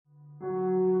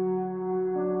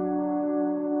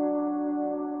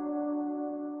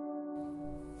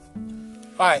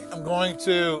Hi, I'm going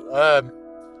to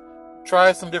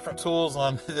try some different tools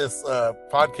on this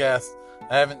podcast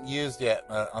I haven't used yet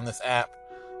on this app.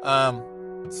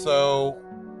 So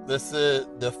this is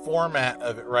the format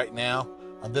of it right now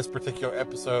on this particular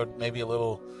episode, maybe a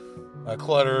little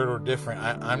cluttered or different.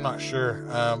 I'm not sure.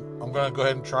 I'm going to go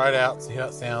ahead and try it out, see how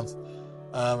it sounds,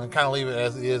 and kind of leave it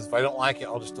as it is. If I don't like it,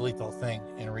 I'll just delete the whole thing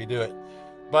and redo it.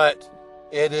 But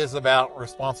it is about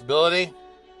responsibility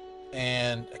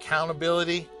and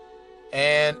accountability,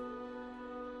 and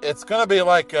it's going to be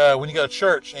like when you go to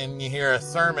church and you hear a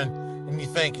sermon and you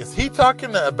think, is he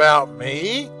talking about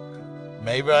me?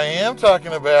 Maybe I am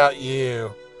talking about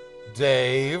you,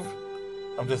 Dave.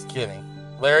 I'm just kidding.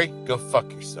 Larry, go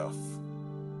fuck yourself.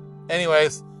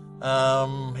 Anyways,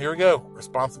 here we go.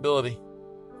 Responsibility.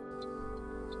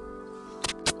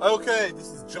 Okay, this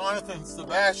is Jonathan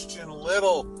Sebastian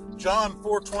Little, John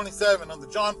 427 on the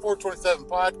John 427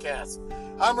 podcast.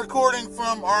 I'm recording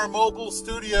from our mobile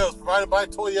studios provided by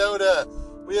Toyota.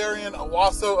 We are in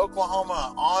Owasso,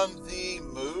 Oklahoma, on the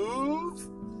move.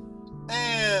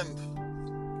 And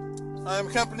I'm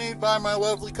accompanied by my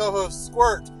lovely co-host,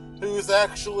 Squirt, who is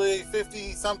actually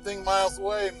 50-something miles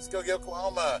away in Muskogee,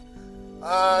 Oklahoma.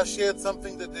 She had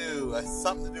something to do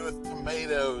with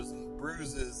tomatoes and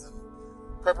bruises and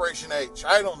Preparation H.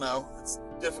 I don't know. It's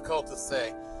difficult to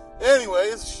say.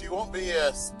 Anyways, she won't be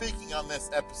speaking on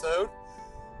this episode.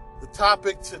 The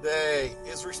topic today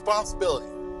is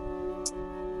responsibility.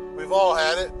 We've all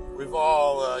had it. We've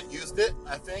all used it,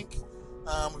 I think.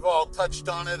 We've all touched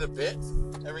on it a bit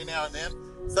every now and then.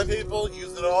 Some people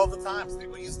use it all the time. Some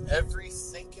people use it every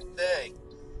sinking day.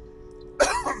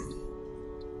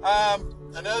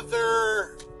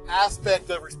 Another aspect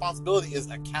of responsibility is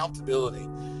accountability.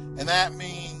 And that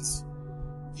means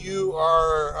you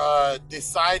are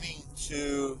deciding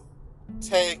to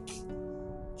take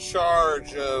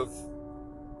charge of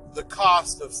the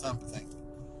cost of something.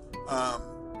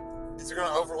 These are going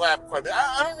to overlap quite a bit.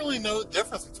 I don't really know the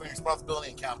difference between responsibility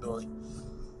and accountability.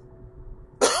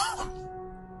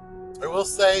 I will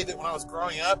say that when I was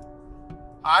growing up,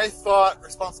 I thought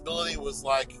responsibility was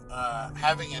like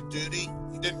having a duty.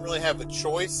 You didn't really have a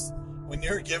choice when you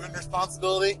were given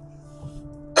responsibility.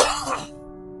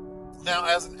 Now,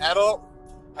 as an adult,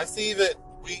 I see that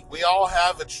we all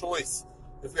have a choice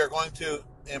if we are going to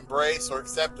embrace or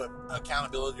accept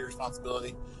accountability or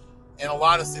responsibility in a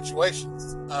lot of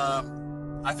situations.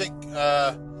 I think,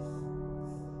 a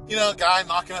guy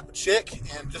knocking up a chick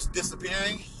and just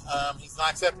disappearing, he's not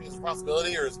accepting his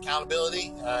responsibility or his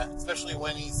accountability, especially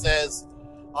when he says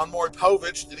on Maury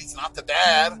Povich that he's not the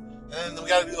dad. And then we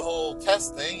got to do the whole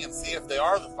test thing and see if they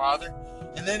are the father.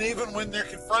 And then even when they're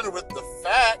confronted with the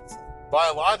fact,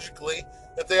 biologically,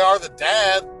 that they are the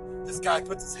dad, this guy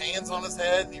puts his hands on his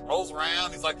head and he rolls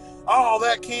around. He's like, oh,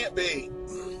 that can't be.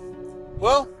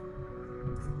 Well,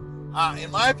 in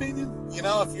my opinion,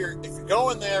 if you're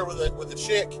going there with a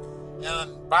chick,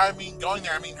 and by going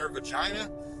there, I mean her vagina,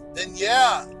 then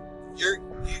yeah, you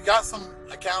got some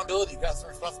accountability, you got some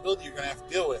responsibility you're going to have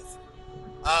to deal with.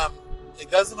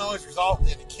 It doesn't always result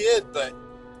in a kid, but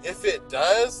if it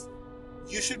does,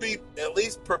 you should be at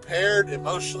least prepared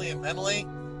emotionally and mentally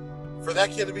for that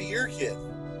kid to be your kid.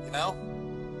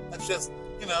 That's just,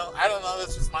 I don't know.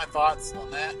 That's just my thoughts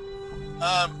on that.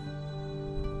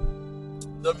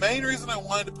 The main reason I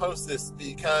wanted to post this is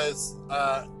because,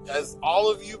 as all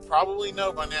of you probably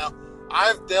know by now,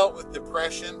 I've dealt with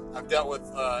depression. I've dealt with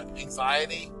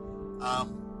anxiety.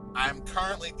 I'm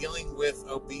currently dealing with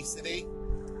obesity.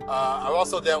 I've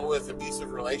also dealt with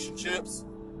abusive relationships.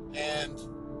 And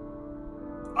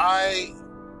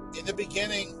in the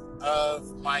beginning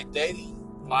of my dating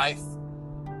life,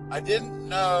 I didn't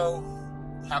know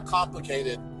how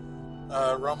complicated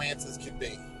romances can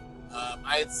be.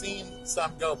 I had seen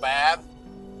some go bad,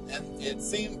 and it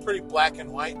seemed pretty black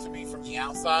and white to me from the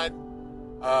outside,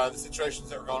 the situations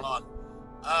that were going on.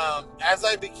 As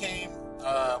I became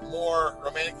more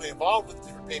romantically involved with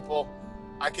different people,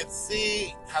 I could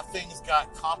see how things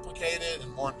got complicated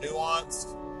and more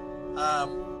nuanced.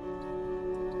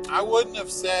 I wouldn't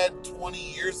have said 20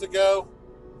 years ago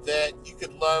that you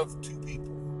could love two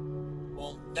people.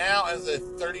 Well, now as a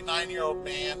 39-year-old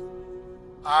man,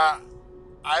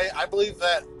 I believe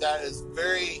that is a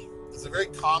very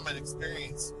common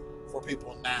experience for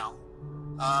people now.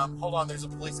 Hold on, there's a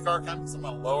police car coming, so I'm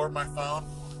going to lower my phone.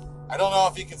 I don't know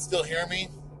if you can still hear me.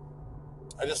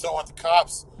 I just don't want the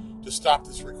cops to stop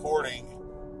this recording.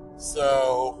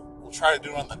 So we'll try to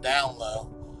do it on the down low.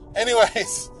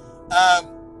 Anyways,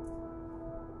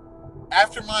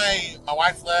 after my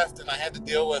wife left and I had to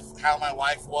deal with how my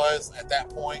life was at that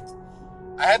point,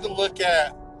 I had to look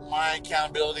at my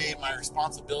accountability, my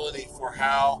responsibility for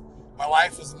how my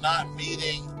life was not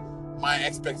meeting my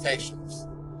expectations.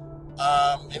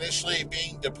 Initially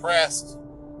being depressed,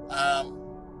 I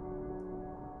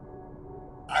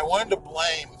wanted to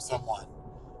blame someone.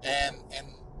 And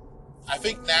I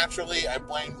think naturally I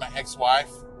blamed my ex-wife,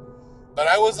 but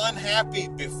I was unhappy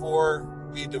before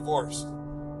we divorced.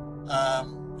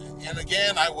 And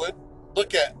again, I would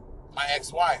look at my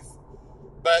ex-wife.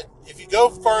 But if you go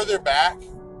further back,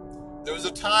 there was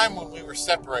a time when we were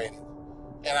separated,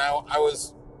 and I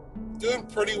was doing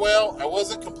pretty well. I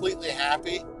wasn't completely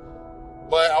happy,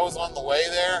 but I was on the way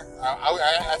there.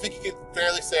 I think you could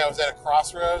fairly say I was at a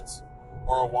crossroads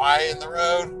or a Y in the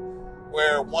road,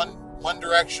 where one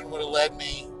direction would have led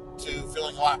me to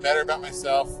feeling a lot better about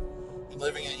myself and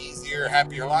living an easier,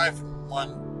 happier life.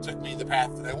 One took me the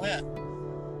path that I went.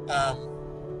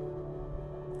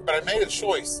 But I made a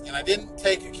choice, and I didn't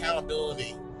take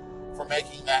accountability for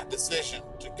making that decision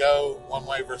to go one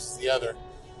way versus the other.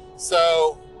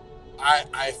 So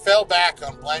I fell back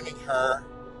on blaming her,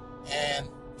 and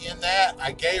in that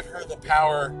I gave her the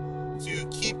power to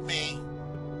keep me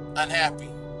unhappy.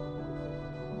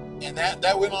 And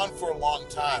that went on for a long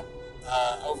time,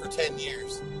 over 10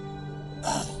 years.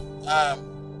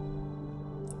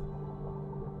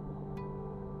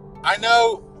 I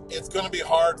know it's going to be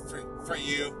hard for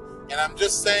you, and I'm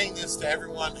just saying this to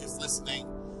everyone who's listening.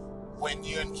 When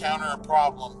you encounter a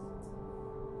problem,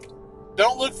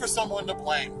 don't look for someone to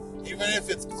blame. Even if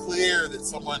it's clear that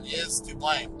someone is to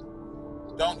blame,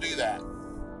 don't do that,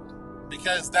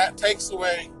 because that takes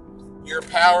away your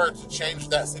power to change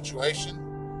that situation.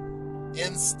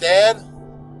 Instead,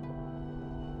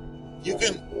 you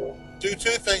can do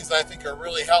two things that I think are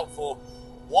really helpful.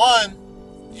 One,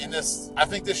 I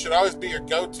think this should always be your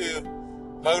go-to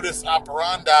modus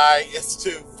operandi, is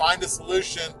to find a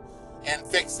solution and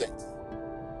fix it.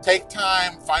 Take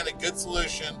time, find a good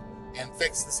solution, and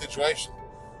fix the situation.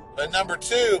 But number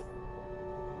two,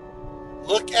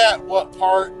 look at what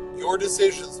part your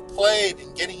decisions played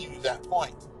in getting you to that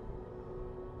point.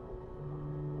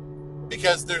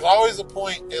 Because there's always a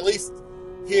point, at least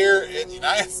here in the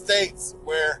United States,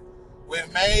 where we've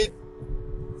made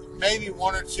maybe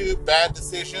one or two bad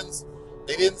decisions.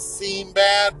 They didn't seem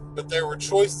bad, but there were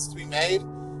choices to be made.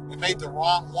 We made the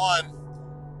wrong one,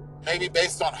 maybe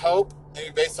based on hope,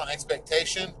 maybe based on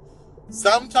expectation,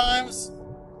 sometimes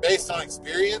based on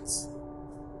experience,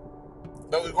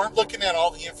 but we weren't looking at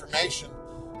all the information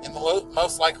and the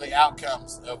most likely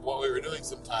outcomes of what we were doing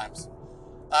sometimes.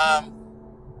 I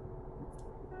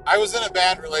was in a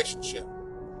bad relationship,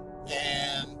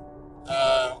 and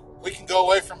we can go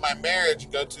away from my marriage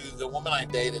and go to the woman I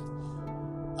dated.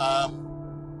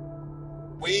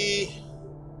 We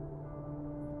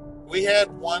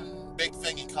had one big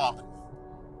thing in common,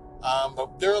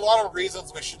 but there are a lot of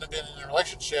reasons we shouldn't have been in a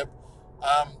relationship.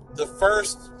 The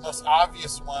first, most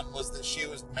obvious one was that she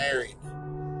was married,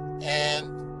 and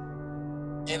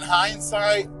in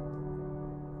hindsight,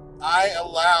 I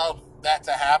allowed that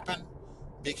to happen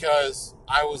because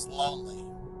I was lonely.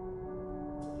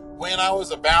 When I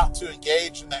was about to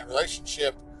engage in that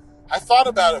relationship, I thought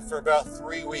about it for about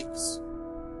 3 weeks.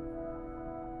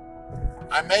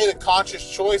 I made a conscious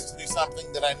choice to do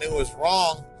something that I knew was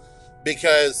wrong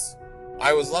because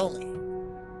I was lonely.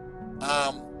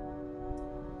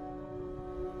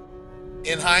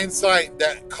 In hindsight,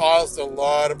 that caused a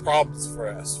lot of problems for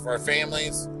us, for our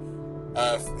families,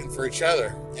 and for each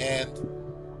other. And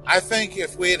I think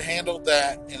if we had handled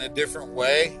that in a different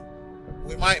way,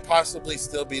 we might possibly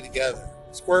still be together.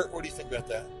 Squirt, what do you think about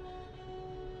that?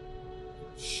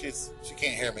 She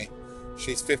can't hear me.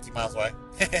 She's 50 miles away.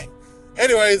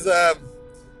 Anyways, I've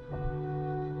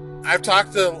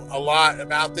talked a lot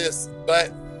about this,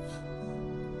 but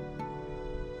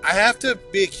I have to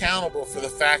be accountable for the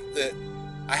fact that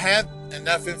I had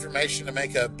enough information to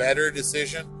make a better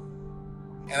decision,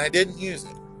 and I didn't use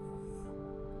it.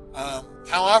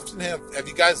 How often have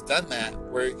you guys done that,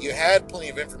 where you had plenty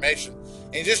of information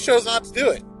and you just chose not to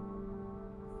do it?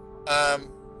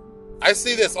 I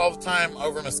see this all the time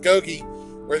over in Muskogee,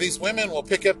 where these women will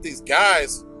pick up these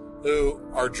guys who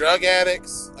are drug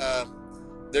addicts.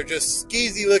 They're just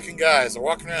skeezy looking guys. They're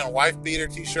walking around in wife beater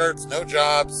t-shirts, no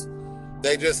jobs.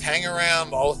 They just hang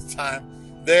around all the time.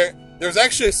 There's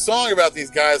actually a song about these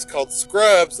guys called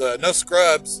Scrubs, No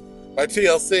Scrubs by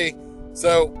TLC.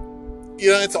 So,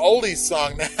 it's an oldies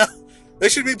song now. They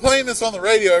should be playing this on the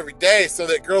radio every day so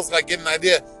that girls get an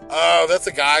idea. Oh, that's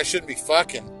a guy I shouldn't be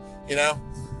fucking, There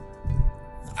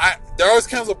always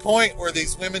comes a point where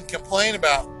these women complain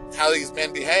about how these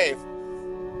men behave.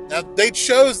 Now, they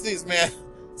chose these men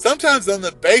sometimes on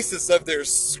the basis of their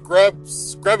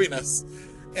scrubbiness.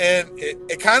 And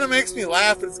it kind of makes me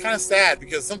laugh, but it's kind of sad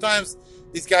because sometimes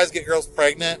these guys get girls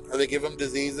pregnant or they give them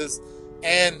diseases,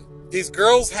 and these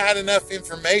girls had enough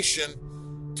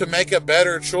information to make a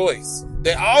better choice.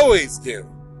 They always do.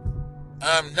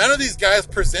 None of these guys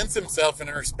presents himself in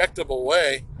a respectable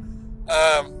way.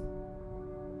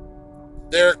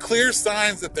 There are clear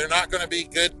signs that they're not going to be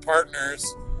good partners,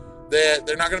 that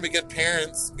they're not going to be good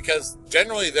parents, because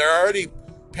generally they're already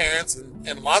parents,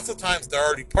 and lots of times they're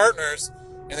already partners,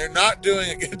 and they're not doing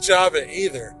a good job at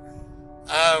either.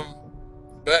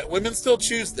 But women still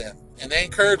choose them, and they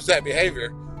encourage that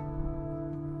behavior.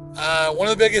 One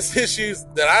of the biggest issues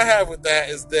that I have with that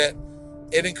is that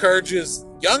it encourages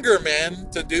younger men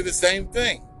to do the same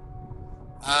thing.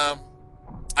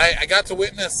 I got to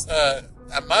witness a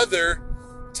mother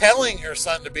telling her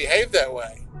son to behave that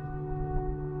way.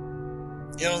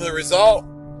 The result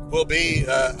will be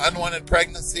unwanted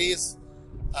pregnancies.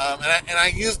 And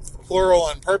I used plural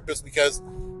on purpose because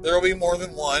there will be more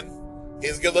than one.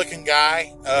 He's a good-looking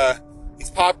guy. He's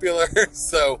popular,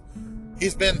 so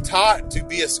he's been taught to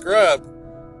be a scrub.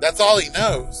 That's all he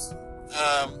knows.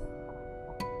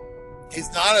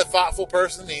 He's not a thoughtful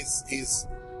person. He's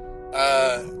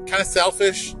kind of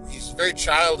selfish. He's very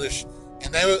childish,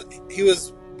 and he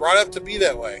was brought up to be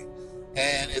that way.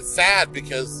 And it's sad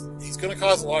because he's going to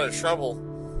cause a lot of trouble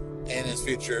in his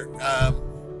future.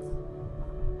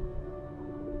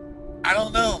 I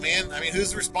don't know, man. I mean,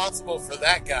 who's responsible for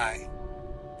that guy?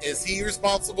 Is he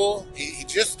responsible? He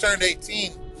just turned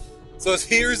 18. So is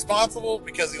he responsible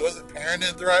because he wasn't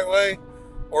parented the right way?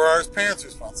 Or are his parents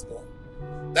responsible?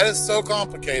 That is so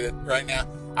complicated right now.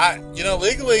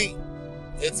 Legally,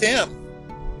 it's him.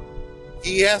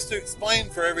 He has to explain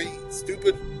for every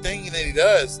stupid thing that he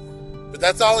does. But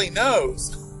that's all he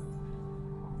knows.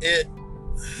 It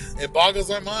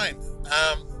boggles our mind.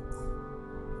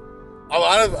 A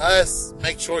lot of us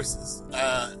make choices.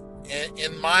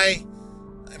 In my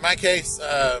case,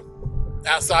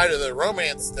 outside of the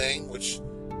romance thing, which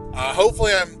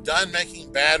hopefully I'm done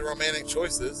making bad romantic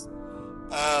choices.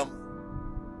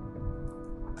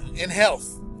 In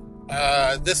health,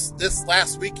 this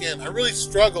last weekend, I really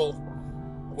struggled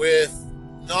with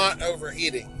not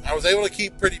overeating. I was able to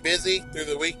keep pretty busy through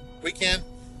the weekend.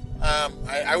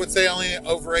 I would say I only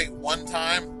overate one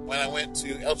time when I went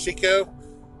to El Chico.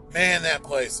 Man, that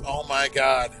place, oh my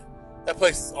God. That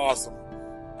place is awesome.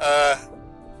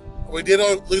 We did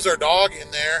lose our dog in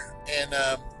there, and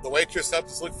the waitress helped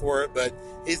us look for it, but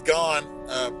he's gone.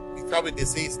 He's probably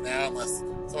deceased now unless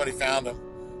somebody found him.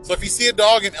 So if you see a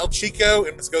dog in El Chico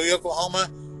in Muskogee,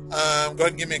 Oklahoma, go ahead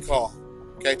and give me a call.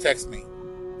 Okay, text me.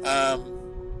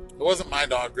 It wasn't my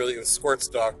dog, really. It was Squirt's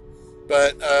dog.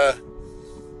 But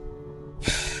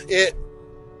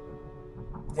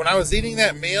when I was eating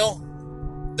that meal,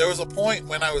 there was a point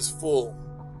when I was full.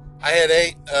 I had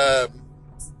ate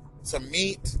some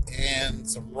meat and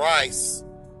some rice,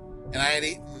 and I had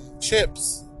eaten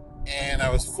chips, and I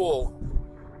was full.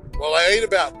 Well, I ate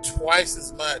about twice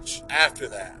as much after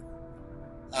that.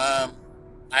 I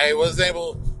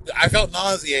felt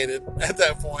nauseated at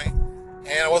that point,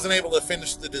 and I wasn't able to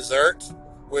finish the dessert,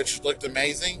 which looked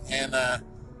amazing. And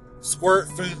Squirt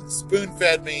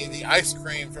spoon-fed me the ice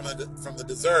cream from the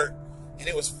dessert, and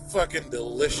it was fucking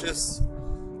delicious.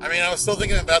 I mean, I was still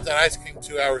thinking about that ice cream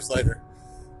 2 hours later.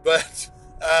 But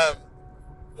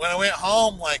when I went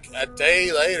home like a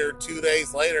day later, 2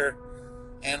 days later,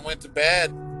 and went to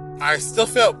bed, I still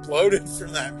felt bloated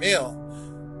from that meal.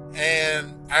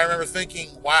 And I remember thinking,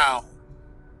 wow,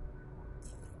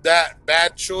 that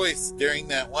bad choice during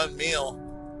that one meal,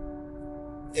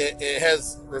 it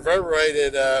has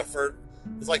reverberated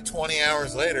it's like 20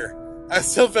 hours later. I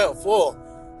still felt full.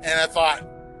 And I thought,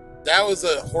 that was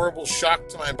a horrible shock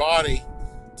to my body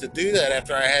to do that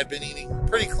after I had been eating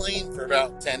pretty clean for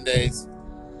about 10 days.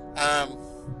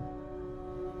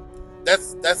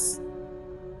 That's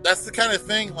the kind of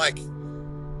thing, like,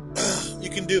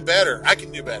 you can do better. I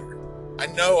can do better. I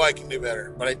know I can do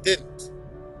better, but I didn't.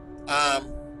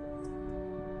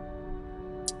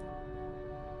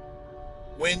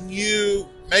 When you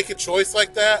make a choice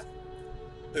like that,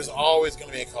 there's always going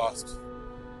to be a cost.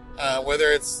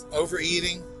 Whether it's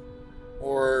overeating,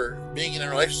 or being in a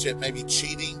relationship, maybe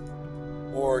cheating,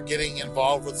 or getting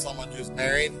involved with someone who's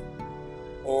married,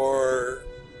 or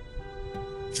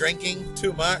drinking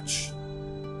too much.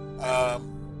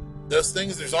 Those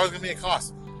things, there's always going to be a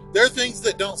cost. There are things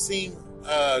that don't seem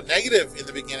negative in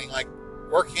the beginning, like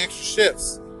working extra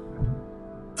shifts.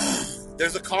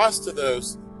 There's a cost to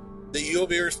those that you'll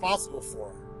be responsible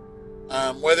for.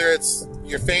 Whether it's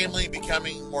your family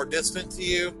becoming more distant to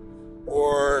you,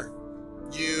 or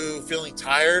you feeling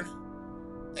tired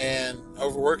and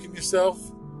overworking yourself,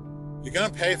 you're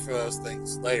going to pay for those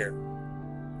things later.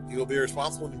 You will be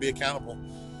responsible and be accountable.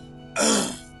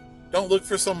 Don't look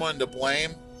for someone to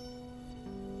blame.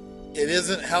 It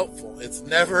isn't helpful. It's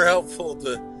never helpful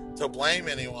to blame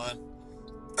anyone.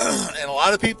 And a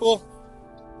lot of people,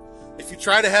 if you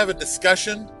try to have a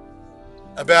discussion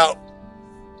about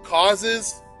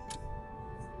causes,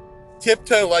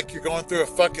 tiptoe like you're going through a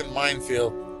fucking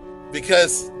minefield.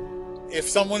 Because if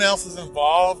someone else is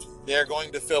involved, they're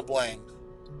going to feel blamed.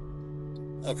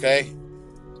 Okay?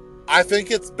 I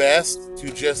think it's best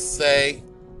to just say,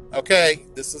 okay,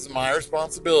 this is my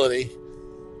responsibility.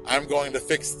 I'm going to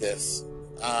fix this.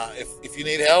 If you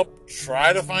need help,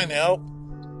 try to find help.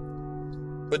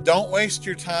 But don't waste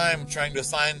your time trying to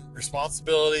assign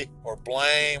responsibility or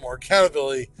blame or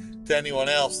accountability to anyone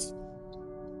else.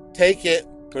 Take it,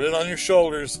 put it on your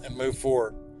shoulders, and move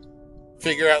forward.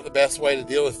 Figure out the best way to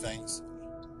deal with things.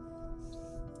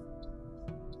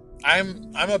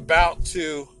 I'm about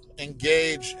to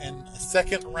engage in a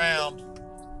second round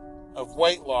of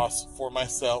weight loss for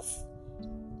myself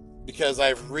because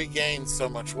I've regained so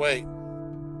much weight.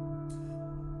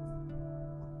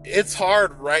 It's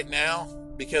hard right now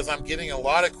because I'm getting a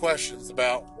lot of questions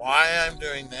about why I'm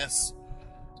doing this,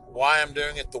 why I'm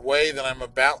doing it the way that I'm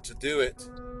about to do it.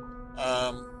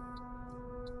 I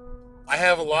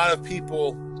have a lot of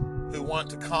people who want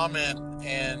to comment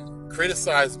and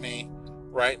criticize me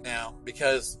right now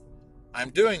because I'm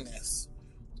doing this.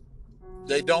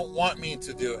 They don't want me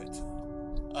to do it.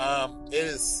 It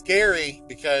is scary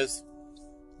because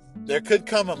there could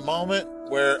come a moment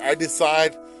where I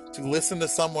decide to listen to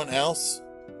someone else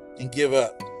and give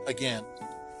up again.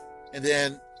 And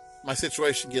then my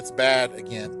situation gets bad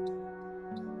again.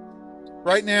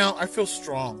 Right now, I feel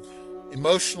strong.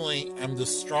 Emotionally, I'm the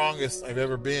strongest I've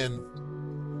ever been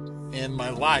in my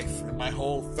life, in my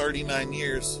whole 39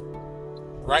 years.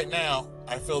 Right now,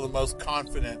 I feel the most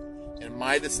confident in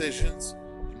my decisions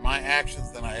and my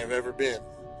actions than I have ever been.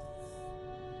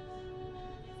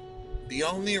 The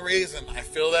only reason I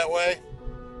feel that way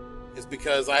is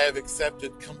because I have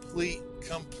accepted complete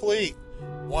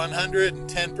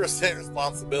 110%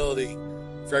 responsibility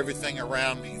for everything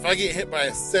around me. If I get hit by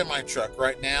a semi-truck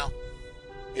right now,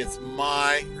 it's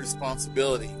my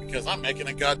responsibility because I'm making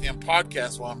a goddamn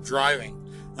podcast while I'm driving.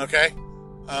 Okay?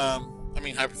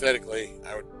 Hypothetically,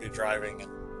 I would be driving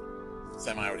and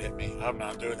semi would hit me. I'm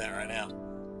not doing that right now.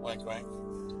 Wink, wink.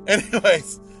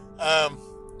 Anyways,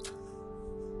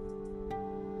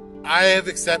 I have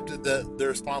accepted the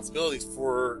responsibilities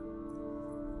for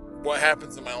what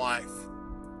happens in my life.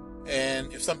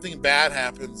 And if something bad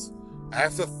happens, I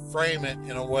have to frame it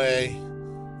in a way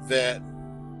that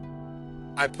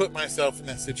I put myself in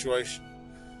that situation.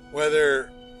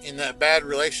 Whether in that bad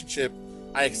relationship,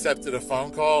 I accepted a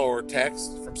phone call or a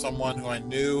text from someone who I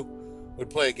knew would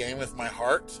play a game with my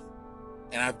heart.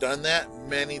 And I've done that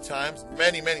many times,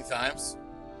 many times.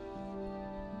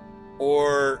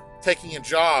 Or taking a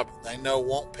job I know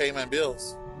won't pay my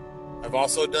bills. I've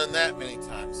also done that many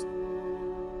times.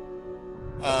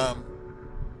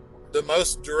 The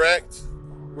most direct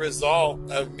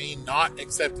result of me not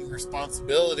accepting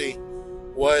responsibility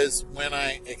was when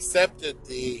I accepted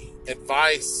the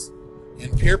advice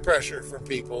and peer pressure from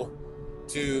people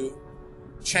to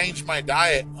change my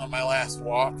diet on my last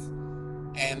walk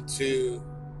and to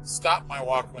stop my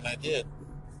walk when I did.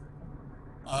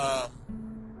 I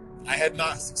had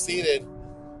not succeeded,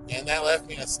 and that left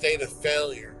me in a state of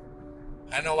failure.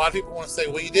 I know a lot of people want to say,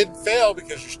 well, you didn't fail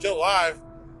because you're still alive.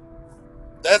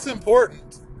 That's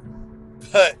important.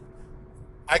 But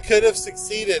I could have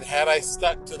succeeded had I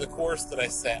stuck to the course that I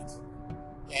set.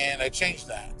 And I changed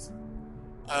that.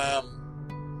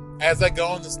 As I go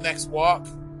on this next walk,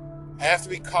 I have to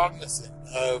be cognizant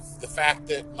of the fact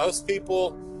that most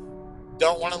people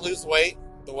don't want to lose weight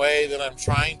the way that I'm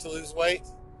trying to lose weight.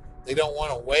 They don't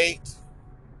want to wait.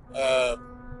 They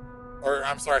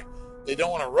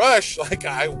don't want to rush like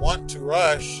I want to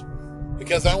rush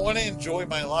because I want to enjoy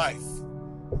my life.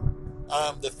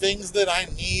 The things that I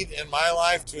need in my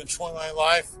life to enjoy my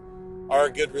life are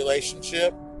a good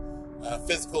relationship,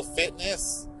 physical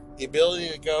fitness, the ability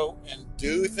to go and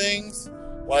do things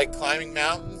like climbing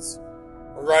mountains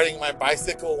or riding my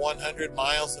bicycle 100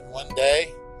 miles in one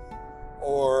day,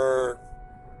 or,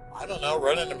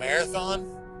 running a marathon.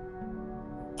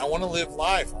 I want to live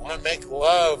life. I want to make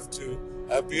love to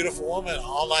a beautiful woman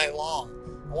all night long.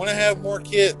 I want to have more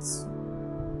kids.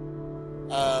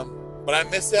 But I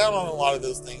missed out on a lot of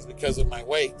those things because of my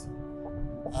weight.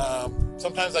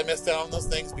 Sometimes I missed out on those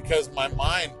things because my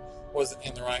mind wasn't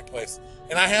in the right place.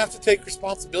 And I have to take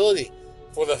responsibility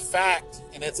for the fact,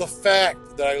 and it's a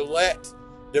fact, that I let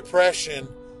depression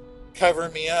cover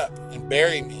me up and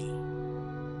bury me.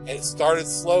 And it started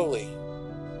slowly.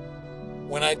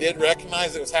 When I did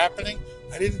recognize it was happening,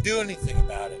 I didn't do anything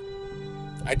about it.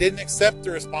 I didn't accept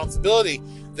the responsibility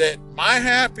that my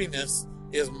happiness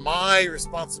is my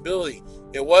responsibility.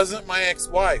 It wasn't my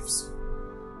ex-wife's.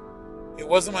 It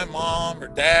wasn't my mom or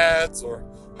dad's or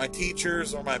my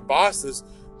teachers or my bosses.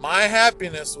 My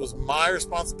happiness was my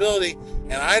responsibility,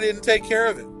 and I didn't take care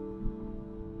of it.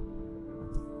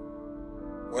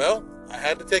 Well, I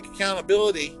had to take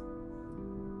accountability,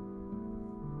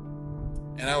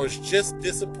 and I was just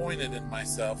disappointed in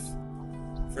myself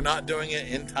for not doing it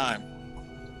in time.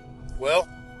 Well,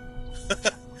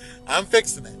 I'm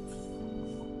fixing it.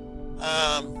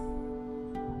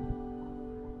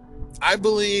 I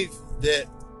believe that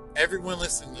everyone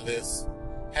listening to this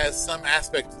has some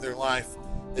aspect of their life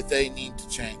that they need to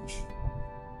change.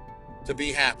 To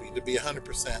be happy, to be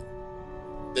 100%.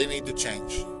 They need to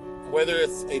change. Whether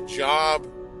it's a job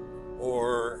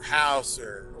or house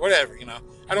or whatever,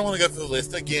 I don't want to go through the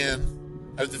list again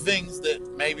of the things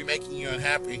that may be making you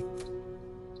unhappy.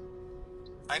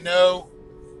 I know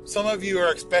some of you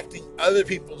are expecting other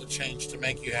people to change to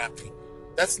make you happy.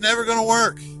 That's never going to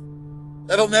work.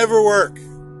 That'll never work.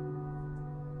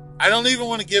 I don't even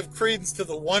want to give credence to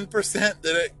the 1% that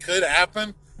it could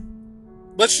happen.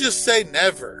 Let's just say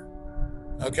never.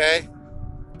 Okay?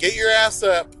 Get your ass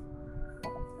up.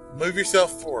 Move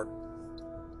yourself forward.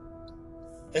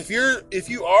 If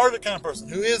you are the kind of person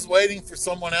who is waiting for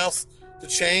someone else to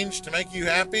change to make you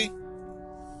happy,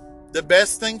 the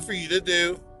best thing for you to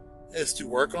do is to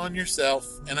work on yourself.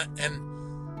 And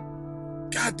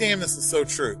goddamn, this is so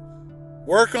true.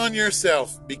 Work on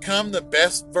yourself. Become the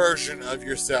best version of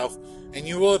yourself, and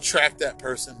you will attract that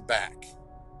person back.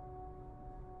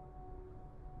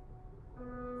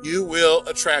 You will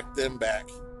attract them back.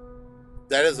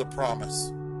 That is a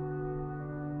promise.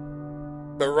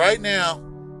 But right now,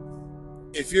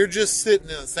 if you're just sitting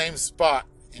in the same spot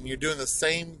and you're doing the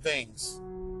same things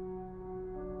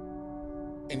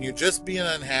and you're just being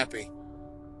unhappy,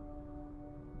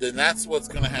 then that's what's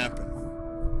going to happen.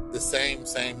 The same.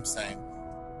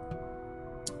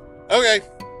 Okay.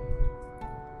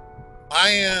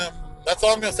 That's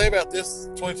all I'm going to say about this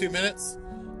 22 minutes.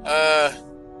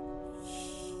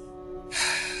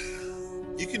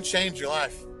 You can change your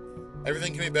life.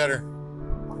 Everything can be better.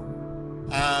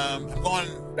 I'm going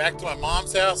back to my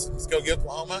mom's house in Muskogee,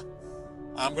 Oklahoma.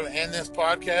 I'm going to end this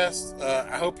podcast.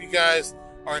 I hope you guys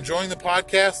are enjoying the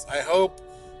podcast. I hope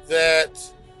that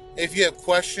if you have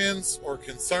questions or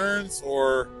concerns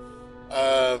or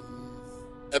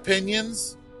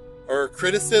opinions or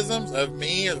criticisms of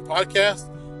me or the podcast,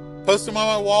 post them on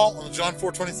my wall on the John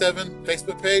 427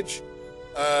 Facebook page.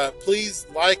 Please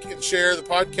like and share the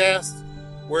podcast.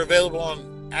 We're available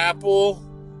on Apple,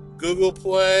 Google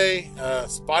Play,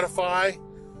 Spotify.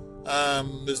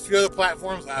 There's a few other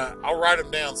platforms. I'll write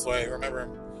them down so I remember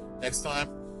them next time.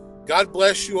 God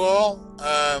bless you all.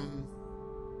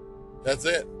 That's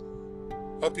it.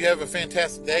 Hope you have a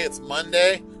fantastic day. It's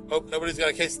Monday. Hope nobody's got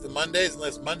a case of the Mondays,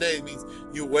 unless Monday means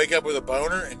you wake up with a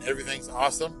boner and everything's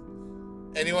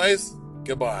awesome. Anyways,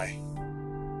 goodbye.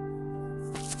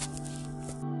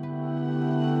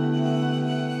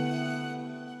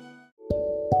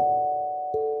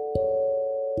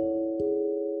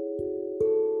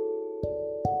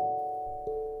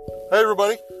 Hey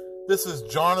everybody, this is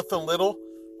Jonathan Little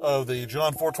of the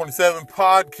John 427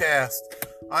 podcast.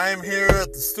 I am here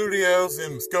at the studios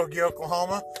in Muskogee,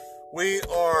 Oklahoma. We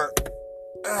are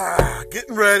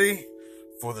getting ready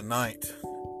for the night.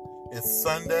 It's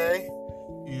Sunday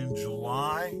in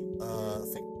July, I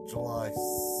think July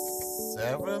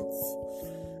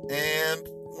 7th, and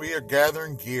we are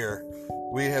gathering gear.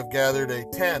 We have gathered a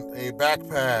tent, a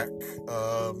backpack,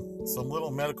 some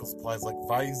little medical supplies like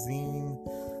Visine,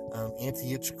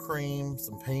 anti-itch cream,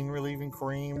 some pain relieving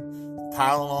cream,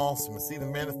 Tylenol, some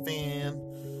acetaminophen,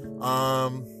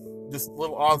 just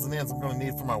little odds and ends I'm going to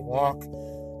need for my walk.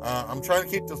 I'm trying to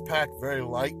keep this pack very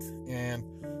light, and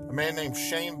a man named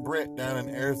Shane Britt down in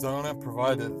Arizona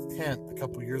provided a tent a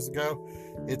couple years ago.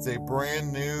 It's a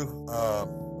brand new, I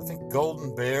think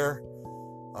Golden Bear,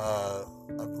 I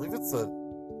believe it's a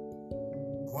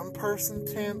one-person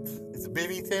tent. It's a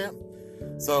bivy tent.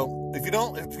 So if you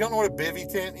don't know what a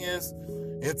bivy tent is,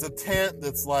 it's a tent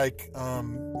that's like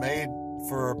made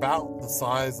for about the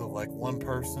size of like one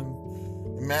person.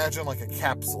 Imagine like a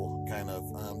capsule kind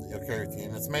of that you'll carry with you,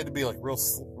 and it's made to be like real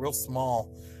small,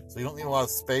 so you don't need a lot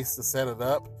of space to set it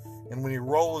up. And when you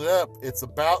roll it up, it's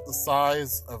about the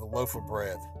size of a loaf of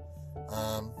bread.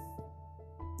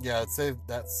 Yeah, I'd say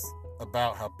that's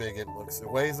about how big it looks. It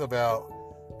weighs about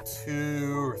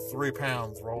 2 or 3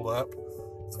 pounds rolled up.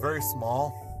 It's very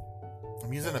small.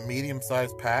 I'm using a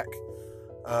medium-sized pack.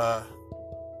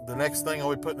 The next thing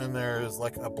I'll be putting in there is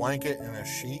like a blanket and a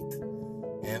sheet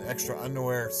and extra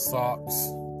underwear, socks,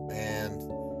 and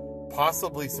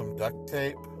possibly some duct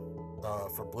tape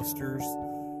for blisters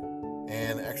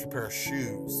and an extra pair of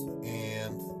shoes.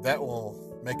 And that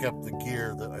will make up the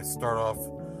gear that I start off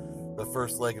the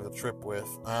first leg of the trip with.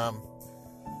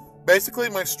 Basically,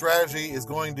 my strategy is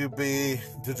going to be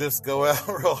to just go out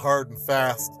real hard and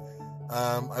fast.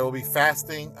 I will be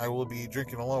fasting. I will be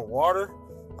drinking a lot of water.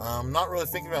 I'm not really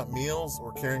thinking about meals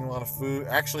or carrying a lot of food.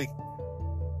 Actually,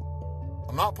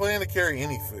 I'm not planning to carry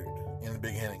any food in the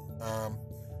beginning.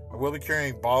 I will be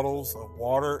carrying bottles of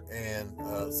water and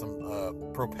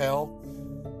some Propel,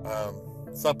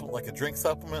 like a drink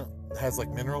supplement that has like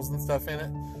minerals and stuff in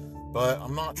it. But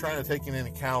I'm not trying to take in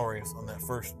any calories on that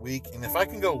first week. And if I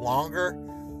can go longer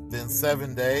than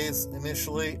 7 days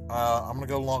initially, I'm going to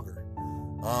go longer.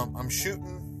 I'm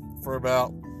shooting for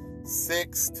about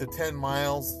 6 to 10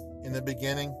 miles in the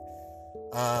beginning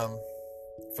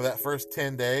for that first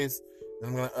 10 days.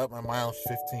 Then I'm going to up my mileage to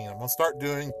 15. I'm going to start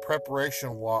doing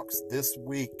preparation walks this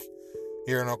week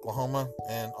here in Oklahoma,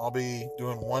 and I'll be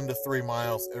doing 1 to 3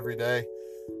 miles every day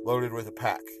loaded with a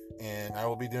pack. And I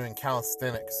will be doing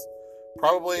calisthenics.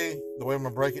 Probably the way I'm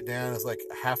going to break it down is like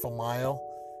half a mile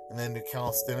and then do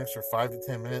calisthenics for 5 to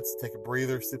 10 minutes, take a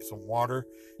breather, sip some water,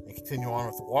 and continue on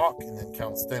with the walk, and then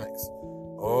calisthenics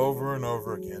over and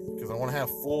over again, because I want to have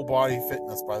full body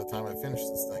fitness by the time I finish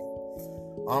this thing.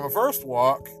 On my first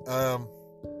walk,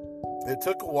 it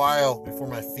took a while before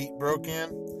my feet broke in,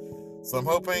 so I'm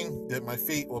hoping that my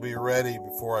feet will be ready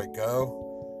before I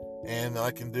go, and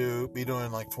I can be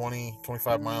doing like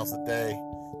 20-25 miles a day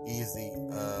easy.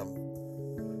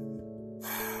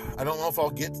 I don't know if I'll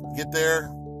get there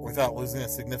without losing a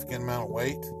significant amount of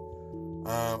weight.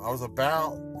 I was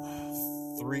about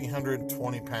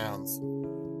 320 pounds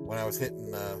when I was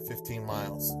hitting 15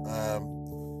 miles.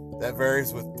 That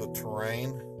varies with the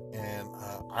terrain, and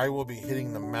I will be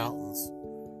hitting the mountains,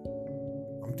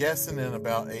 I'm guessing, in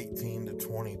about 18 to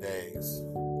 20 days.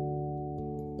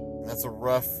 And that's a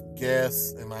rough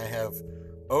guess, and I have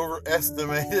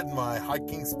overestimated my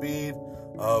hiking speed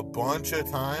a bunch of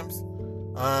times.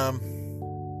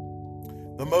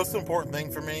 The most important thing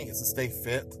for me is to stay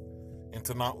fit and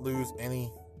to not lose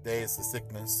any days to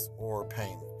sickness or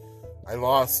pain. I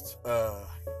lost,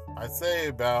 I'd say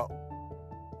about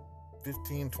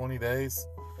 15-20 days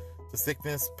to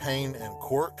sickness, pain, and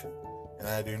court, and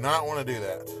I do not want to do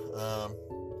that.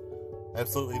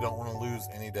 Absolutely don't want to lose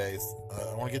any days.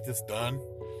 I want to get this done,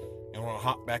 and I want to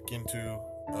hop back into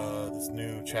this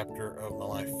new chapter of my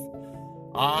life.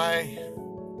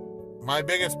 My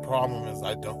biggest problem is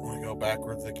I don't want to go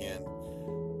backwards again.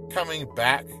 Coming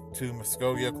back to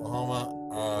Muskogee,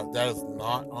 Oklahoma, that is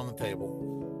not on the table.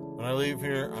 When I leave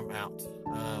here, I'm out.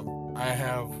 I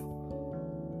have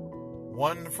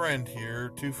one friend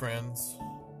here, two friends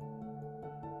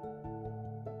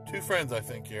I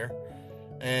think here,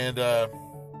 and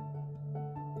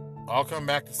I'll come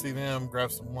back to see them,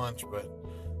 grab some lunch, but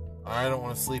I don't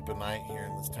want to sleep a night here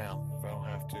in this town if I don't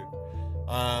have to.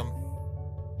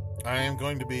 I am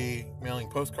going to be mailing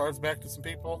postcards back to some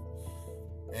people,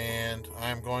 and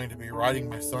I'm going to be writing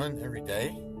my son every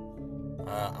day.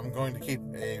 I'm going to keep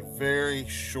a very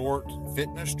short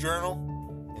fitness journal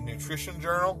and nutrition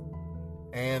journal,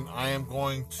 and I am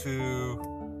going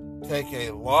to take a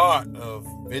lot of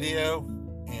video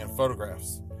and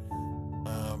photographs.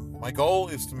 My goal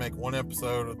is to make one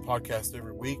episode of the podcast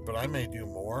every week, but I may do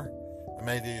more. I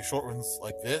may do short ones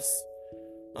like this.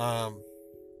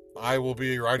 I will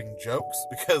be writing jokes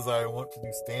because I want to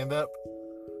do stand-up.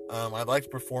 I'd like to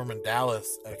perform in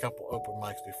Dallas at a couple open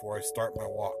mics before I start my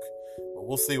walk, but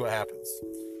we'll see what happens.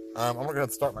 I'm going to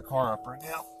start my car up right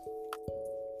now.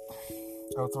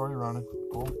 Oh, it's already running.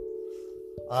 Cool.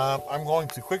 I'm going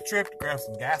to Quick Trip to grab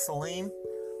some gasoline,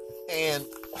 and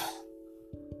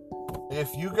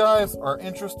if you guys are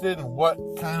interested in what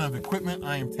kind of equipment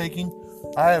I am taking,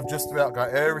 I have just about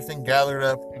got everything gathered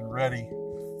up and ready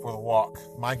for the walk.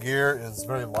 My gear is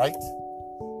very light,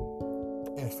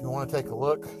 and if you want to take a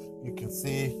look, you can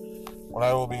see what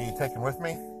I will be taking with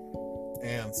me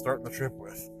and starting the trip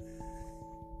with.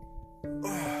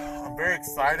 I'm very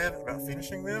excited about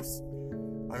finishing this.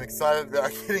 I'm excited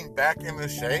about getting back into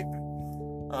shape.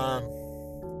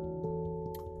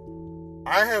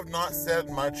 I have not said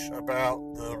much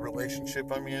about the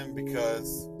relationship I'm in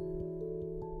because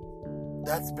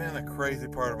that's been a crazy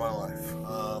part of my life.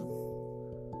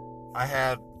 I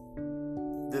had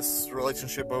this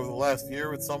relationship over the last year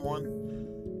with someone,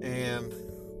 and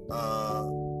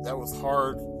that was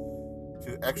hard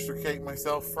to extricate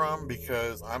myself from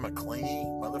because I'm a clingy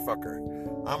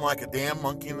motherfucker. I'm like a damn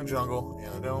monkey in the jungle,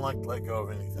 and I don't like to let go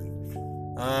of anything.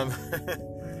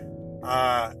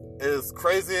 As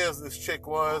crazy as this chick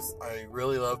was, I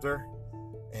really loved her,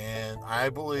 and I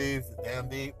believe that damn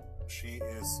deep she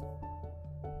is.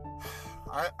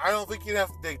 I don't think you'd have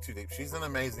to dig too deep. She's an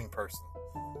amazing person,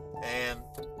 and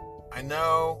I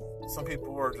know some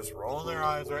people are just rolling their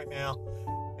eyes right now,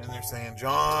 and they're saying,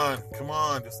 "John, come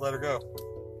on, just let her go."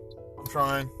 I'm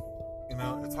trying. You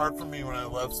know, it's hard for me when I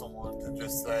love someone to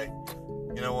just say,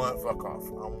 "You know what? Fuck off.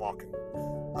 I'm walking."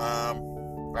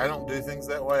 I don't do things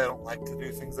that way. I don't like to do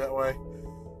things that way.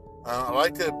 I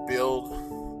like to build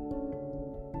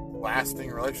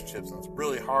lasting relationships, and it's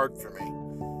really hard for me.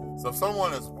 So if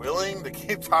someone is willing to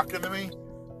keep talking to me,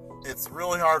 it's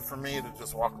really hard for me to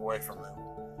just walk away from them.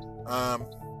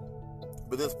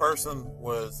 But this person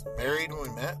was married when we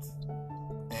met,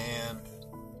 and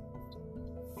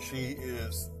she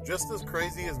is just as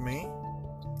crazy as me.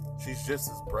 She's just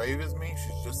as brave as me.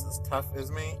 She's just as tough as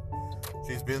me.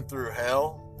 She's been through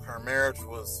hell. Her marriage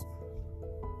was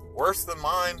worse than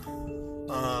mine.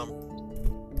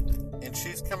 And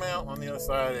she's come out on the other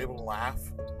side able to laugh.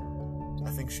 I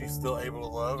think she's still able to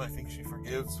love. I think she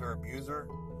forgives her abuser.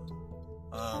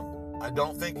 I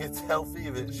don't think it's healthy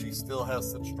that she still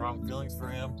has such strong feelings for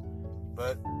him.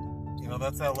 But, you know,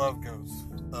 that's how love goes.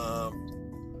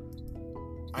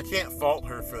 I can't fault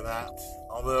her for that.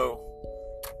 Although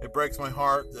it breaks my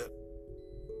heart that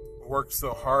worked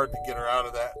so hard to get her out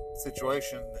of that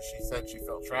situation that she said she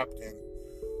felt trapped in,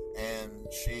 and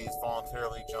she's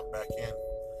voluntarily jumped back in.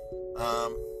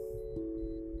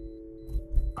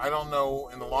 I don't know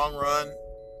in the long run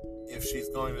if she's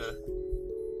going to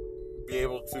be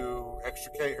able to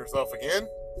extricate herself again,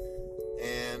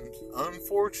 and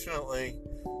unfortunately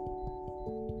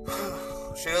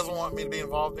she doesn't want me to be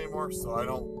involved anymore, so I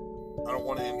don't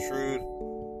want to intrude.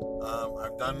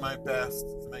 I've done my best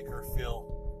to make her feel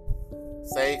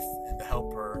safe and to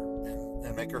help her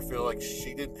and make her feel like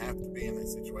she didn't have to be in that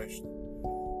situation.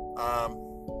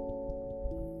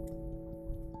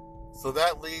 So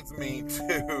that leads me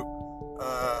to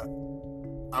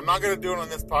I'm not going to do it on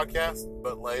this podcast,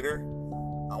 but later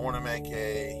I want to make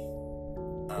a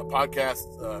podcast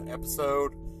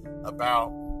episode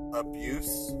about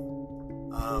abuse.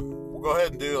 We'll go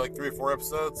ahead and do like 3 or 4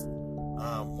 episodes.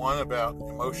 One about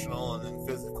emotional and then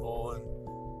physical, and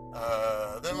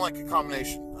then like a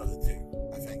combination of the two,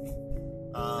 I think.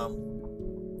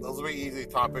 Those will be easy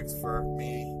topics for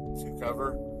me to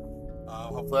cover.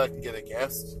 Hopefully I can get a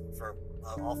guest for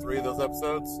all 3 of those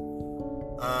episodes.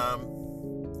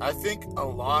 I think a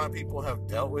lot of people have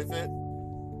dealt with it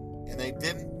and they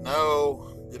didn't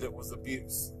know that it was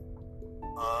abuse.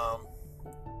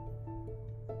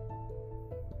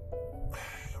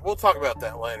 We'll talk about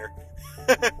that later.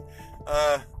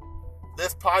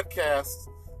 This podcast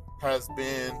has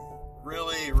been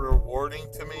really rewarding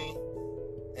to me,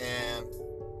 and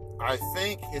I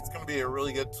think it's going to be a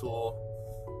really good tool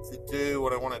to do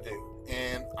what I want to do.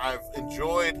 And I've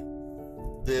enjoyed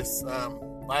this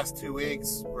last 2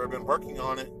 weeks where I've been working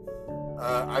on it.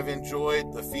 I've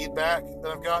enjoyed the feedback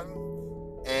that I've gotten,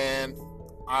 and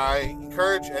I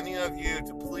encourage any of you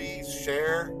to please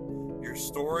share your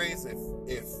stories if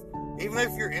even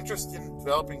if you're interested in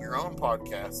developing your own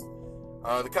podcast.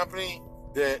 The company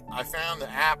that I found, the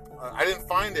app, I didn't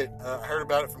find it. I heard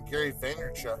about it from Gary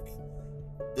Vaynerchuk.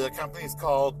 The company is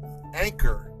called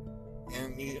Anchor,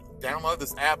 and you download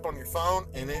this app on your phone,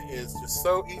 and it is just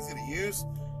so easy to use.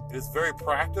 It is very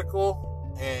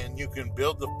practical, and you can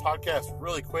build the podcast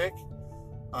really quick.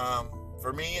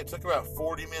 For me, it took about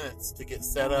 40 minutes to get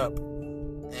set up,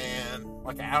 and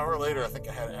like an hour later, I think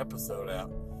I had an episode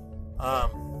out.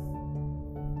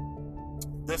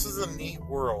 This is a neat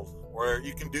world where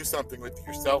you can do something with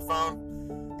your cell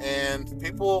phone and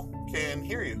people can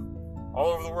hear you all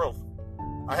over the world.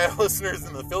 I have listeners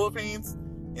in the Philippines,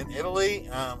 in Italy.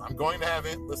 I'm going to have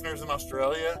listeners in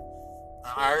Australia,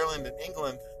 Ireland, and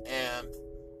England, and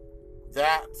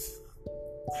that's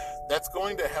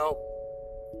going to help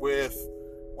with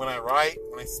when I write,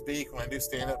 when I speak, when I do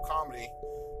stand-up comedy,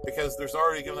 because there's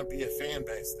already going to be a fan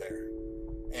base there.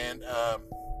 And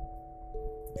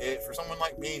for someone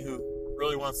like me who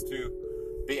really wants to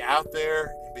be out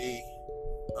there and be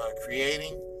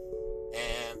creating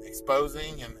and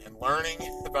exposing and learning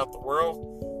about the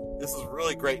world, this is a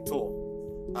really great tool.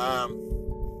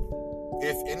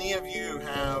 If any of you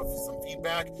have some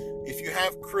feedback, if you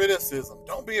have criticism,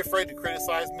 don't be afraid to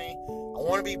criticize me. I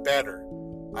want to be better.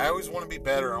 I always want to be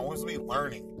better. I always want to be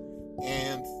learning.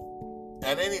 And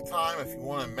at any time, if you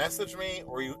want to message me,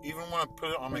 or you even want to put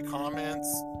it on my comments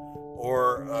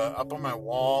or up on my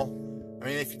wall, I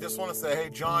mean, if you just want to say, hey,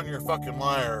 John, you're a fucking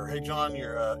liar. Or, hey, John,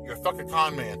 you're a fucking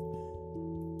con man.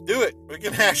 Do it. We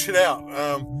can hash it out.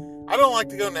 I don't like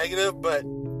to go negative, but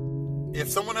if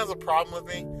someone has a problem with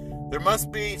me, there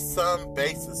must be some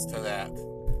basis to that.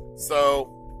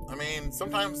 So, I mean,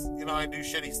 sometimes, I do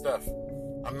shitty stuff.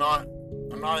 I'm not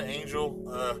an angel.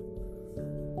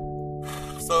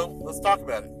 So let's talk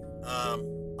about it.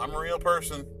 I'm a real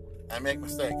person. I make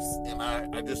mistakes, and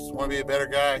I just want to be a better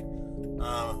guy.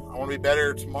 I want to be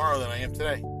better tomorrow than I am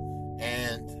today.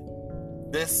 And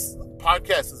this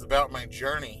podcast is about my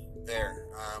journey there.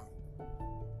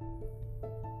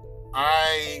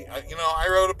 I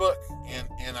wrote a book, and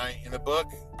in the book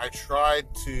I tried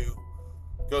to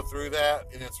go through that,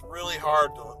 and it's really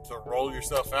hard to roll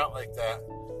yourself out like that,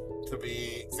 to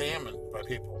be examined by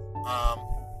people.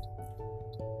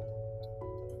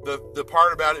 The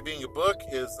part about it being a book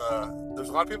is there's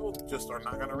a lot of people just are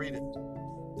not going to read it.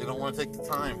 They don't want to take the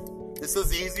time. This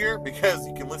is easier because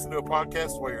you can listen to a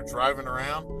podcast while you're driving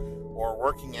around or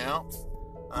working out.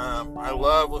 I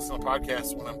love listening to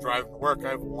podcasts when I'm driving to work. I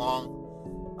have a long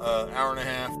hour and a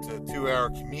half to 2 hour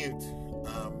commute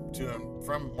to and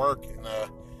from work, and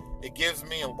it gives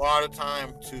me a lot of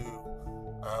time to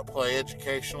play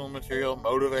educational material,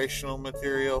 motivational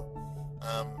material,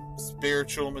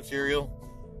 spiritual material.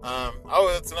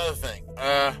 That's another thing.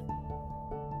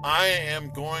 I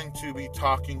am going to be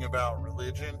talking about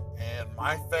religion and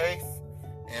my faith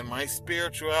and my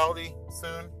spirituality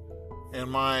soon, and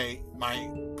my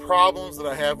problems that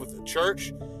I have with the church,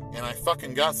 and I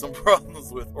fucking got some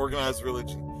problems with organized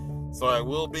religion. So I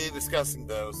will be discussing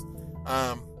those.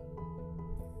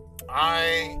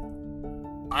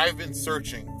 I've been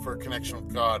searching for a connection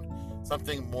with God,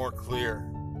 something more clear,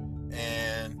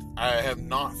 and I have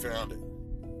not found it.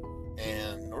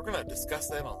 And we're going to discuss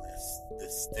that on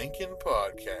this stinking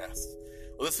podcast.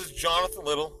 Well, this is Jonathan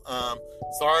Little.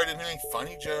 Sorry I didn't have any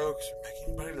funny jokes or make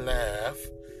anybody laugh.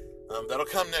 That'll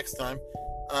come next time.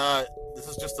 This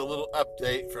is just a little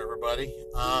update for everybody.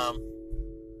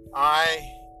 I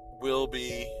will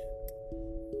be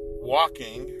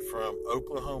walking from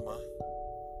Oklahoma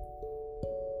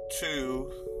to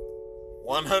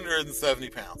 170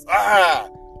 pounds. I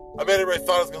bet everybody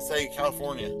thought I was going to say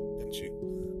California, didn't you?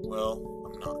 Well,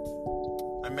 I'm not.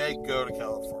 I may go to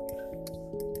California.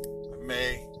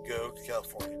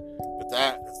 But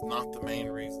that is not the main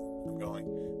reason I'm going.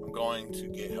 I'm going to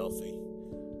get healthy.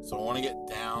 So I want to get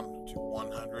down to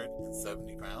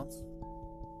 170 pounds.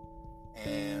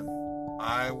 And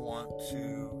I want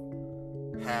to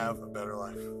have a better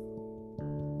life.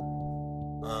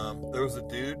 There was a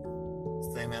dude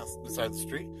standing out beside the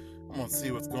street. I'm going to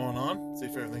see what's going on, see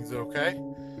if everything's okay.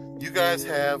 You guys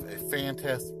have a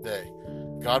fantastic day.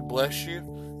 God bless you.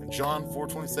 And John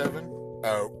 4:27,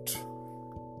 out.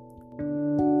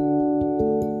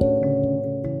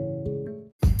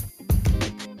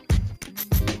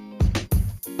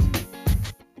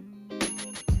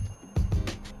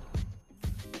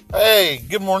 Hey,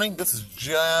 good morning. This is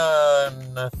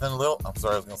Jonathan Little. I'm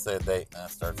sorry, I was going to say a date, and I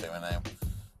started saying my name.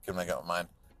 Couldn't make up my mind.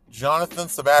 Jonathan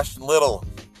Sebastian Little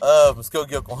of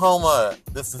Muskogee, Oklahoma.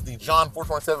 This is the John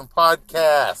 427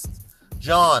 podcast.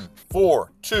 John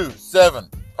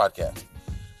 427 podcast.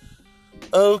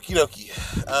 Okie dokie.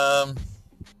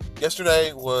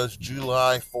 Yesterday was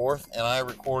July 4th, and I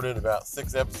recorded about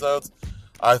 6 episodes.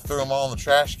 I threw them all in the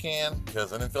trash can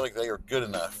because I didn't feel like they were good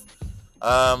enough.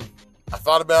 I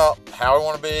thought about how I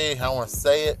want to be, how I want to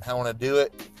say it, how I want to do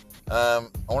it. I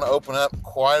want to open up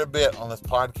quite a bit on this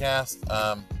podcast.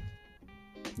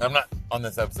 I'm not on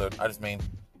this episode. I just mean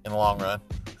in the long run.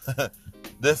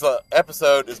 This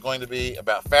episode is going to be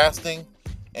about fasting,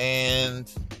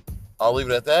 and I'll leave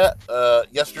it at that.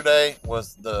 Yesterday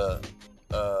was the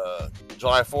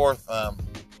July 4th,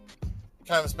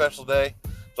 kind of a special day.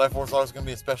 July 4th is always going to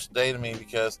be a special day to me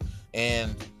because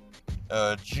in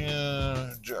July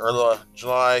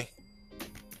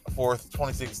 4th,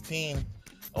 2016,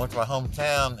 I went to my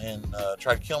hometown and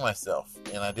tried to kill myself,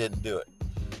 and I didn't do it.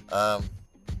 I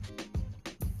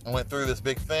went through this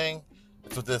big thing.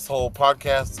 That's what this whole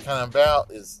podcast is kind of about,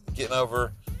 is getting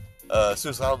over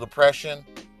suicidal depression,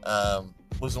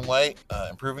 losing weight,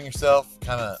 improving yourself,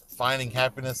 kind of finding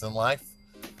happiness in life.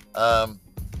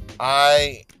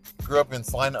 I grew up in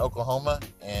Salina, Oklahoma,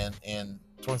 and in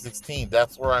 2016,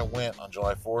 that's where I went on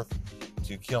July 4th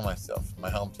to kill myself,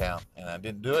 my hometown, and I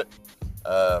didn't do it.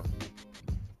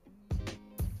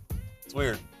 It's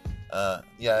weird.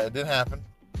 Yeah, it did happen.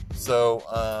 So,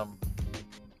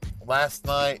 last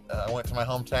night I went to my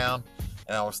hometown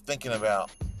and I was thinking about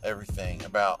everything,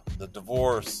 about the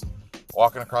divorce,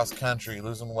 walking across the country,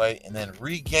 losing weight, and then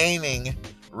regaining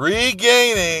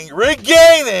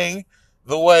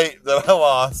the weight that I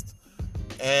lost,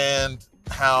 and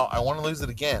how I want to lose it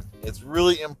again. It's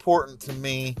really important to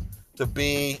me to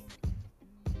be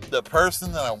the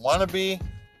person that I want to be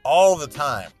all the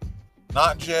time,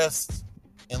 not just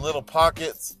in little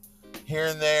pockets here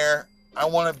and there. I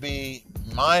want to be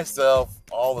myself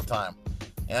all the time.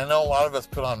 And I know a lot of us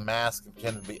put on masks and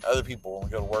pretend to be other people when we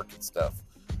go to work and stuff.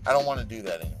 I don't want to do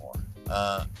that anymore.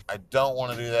 I don't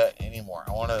want to do that anymore.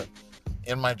 I want to,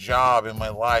 in my job, in my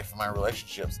life, in my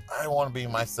relationships, I want to be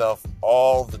myself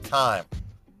all the time.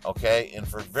 Okay? And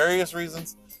for various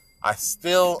reasons, I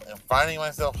still am finding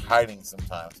myself hiding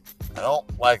sometimes. I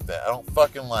don't like that. I don't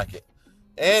fucking like it.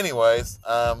 Anyways,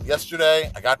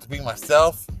 yesterday I got to be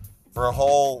myself for a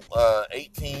whole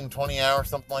 18, 20 hours,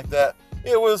 something like that.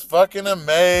 It was fucking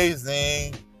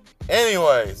amazing.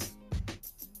 Anyways,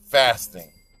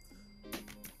 fasting.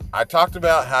 I talked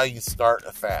about how you start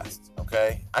a fast,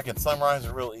 okay? I can summarize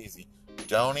it real easy.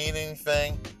 Don't eat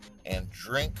anything and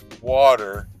drink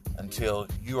water until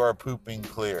you are pooping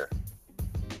clear.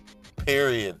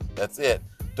 Period. That's it.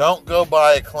 Don't go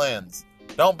buy a cleanse.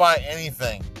 Don't buy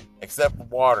anything except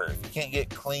water. If you can't get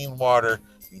clean water,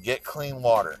 you get clean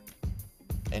water.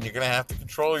 And you're going to have to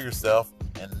control yourself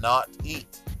and not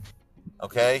eat.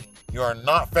 Okay? You are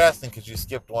not fasting because you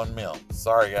skipped one meal.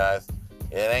 Sorry, guys.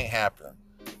 It ain't happening.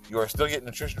 You are still getting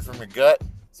nutrition from your gut,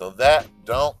 so that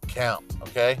don't count.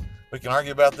 Okay? We can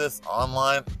argue about this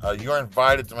online. You are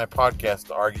invited to my podcast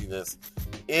to argue this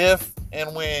if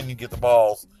and when you get the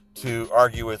balls to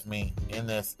argue with me in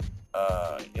this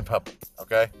in public.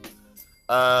 Okay?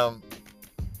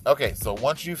 Okay, so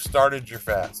once you've started your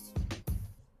fast,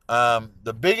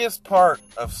 the biggest part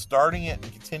of starting it and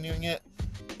continuing it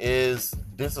is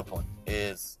discipline,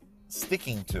 is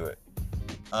sticking to it.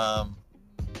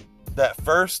 That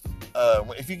first,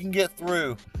 if you can get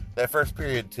through that first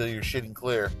period until you're shitting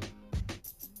clear,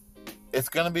 it's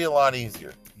going to be a lot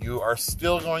easier. You are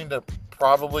still going to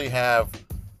probably have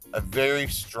a very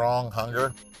strong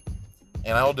hunger,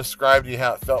 and I will describe to you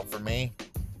how it felt for me.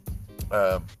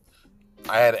 I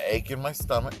had an ache in my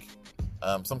stomach.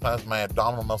 Sometimes my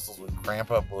abdominal muscles would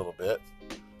cramp up a little bit.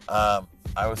 I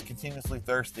was continuously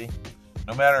thirsty.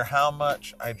 No matter how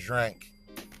much I drank,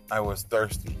 I was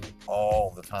thirsty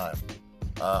all the time.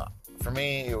 For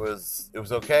me, it was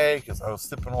okay because I was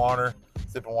sipping water.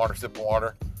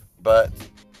 But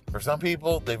for some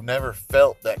people, they've never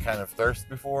felt that kind of thirst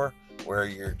before, where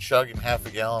you're chugging half a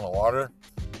gallon of water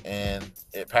and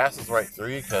it passes right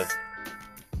through you because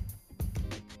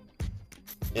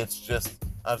it's just,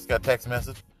 I just got a text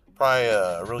message. Probably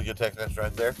a really good text message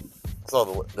right there. I saw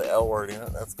the L word in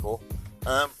it. That's cool.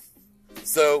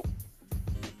 So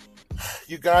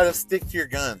you gotta stick to your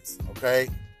guns, okay?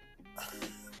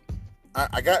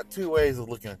 I got two ways of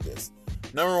looking at this.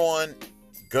 Number one,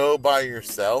 go by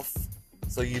yourself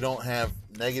so you don't have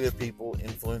negative people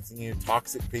influencing you,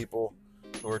 toxic people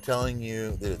who are telling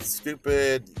you that it's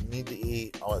stupid, you need to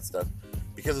eat, all that stuff.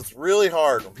 Because it's really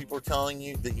hard when people are telling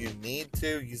you that you need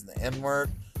to, using the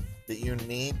N-word, that you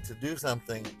need to do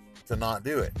something to not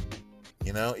do it.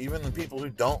 You know, even the people who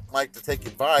don't like to take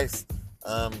advice,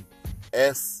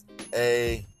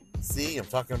 S-A-C, I'm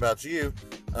talking about you,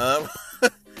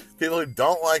 people who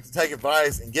don't like to take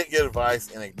advice and get good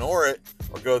advice and ignore it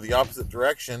or go the opposite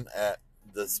direction at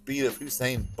the speed of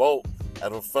Usain Bolt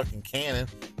out of a fucking cannon,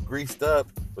 greased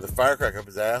up with a firecracker up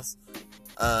his ass.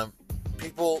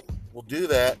 People will do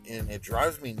that and it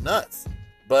drives me nuts.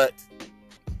 But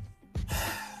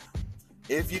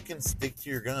if you can stick to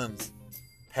your guns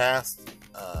past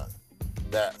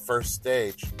that first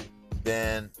stage,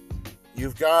 then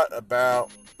you've got about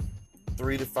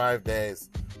 3 to 5 days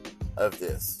of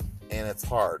this, and it's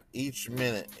hard. Each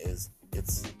minute it's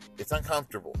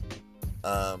uncomfortable.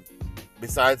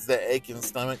 Besides that ache in the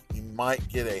stomach, you might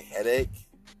get a headache.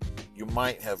 You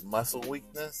might have muscle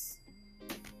weakness.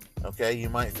 Okay, you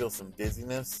might feel some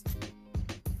dizziness.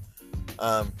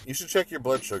 You should check your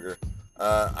blood sugar.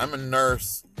 I'm a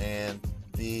nurse, and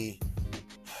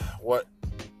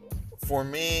for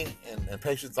me and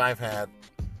patients I've had,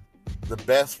 the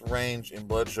best range in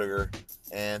blood sugar,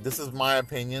 and this is my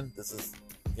opinion, this is,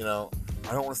 I don't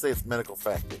want to say it's medical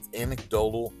fact, it's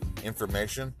anecdotal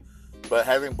information, but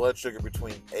having blood sugar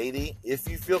between 80, if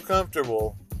you feel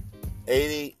comfortable,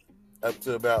 80 up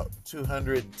to about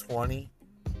 220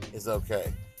 is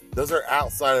okay. Those are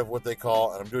outside of what they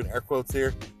call, and I'm doing air quotes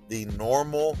here, the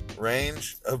normal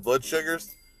range of blood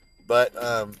sugars. But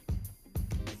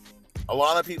A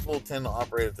lot of people tend to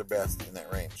operate at their best in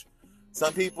that range.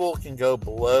 Some people can go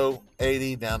below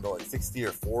 80 down to like 60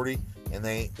 or 40, and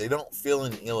they don't feel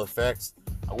any ill effects.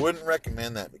 I wouldn't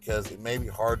recommend that because it may be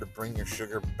hard to bring your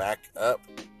sugar back up.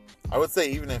 I would say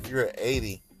even if you're at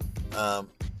 80,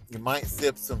 you might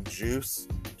sip some juice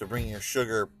to bring your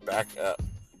sugar back up,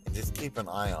 and just keep an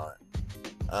eye on it.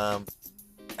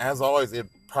 As always, it'd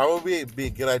probably be a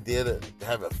good idea to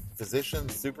have a physician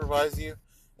supervise you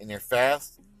in your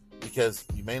fast, because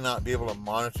you may not be able to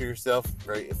monitor yourself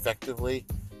very effectively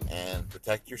and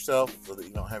protect yourself so that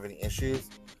you don't have any issues.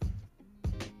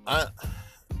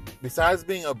 Besides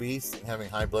being obese and having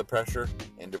high blood pressure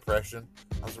and depression,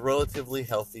 I was a relatively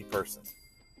healthy person.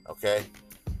 Okay?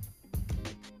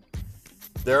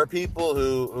 There are people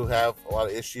who have a lot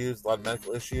of issues, a lot of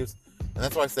medical issues, and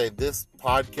that's why I say this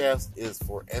podcast is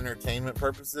for entertainment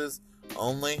purposes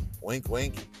only. Wink,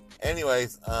 wink.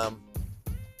 Anyways,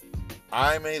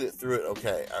 I made it through it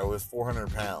okay. I was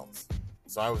 400 pounds,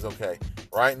 so I was okay.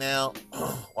 Right now,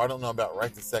 I don't know about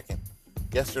right this second.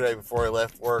 Yesterday, before I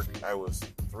left work, I was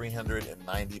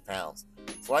 390 pounds.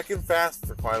 So I can fast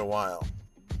for quite a while.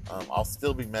 I'll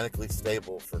still be medically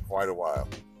stable for quite a while.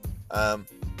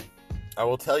 I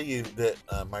will tell you that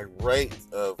my rate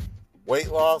of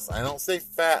weight loss, I don't say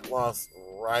fat loss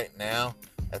right now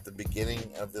at the beginning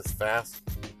of this fast.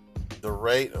 The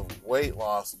rate of weight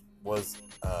loss was,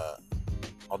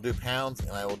 I'll do pounds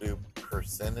and I will do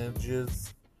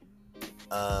percentages.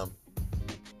 You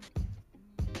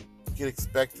could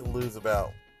expect to lose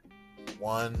about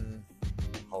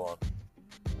hold on.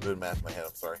 I'm doing math in my head,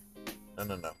 I'm sorry.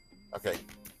 No. Okay.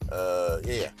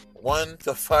 1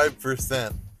 to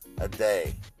 5% a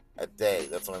day.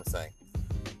 That's what I'm saying.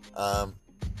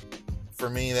 For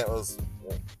me, that was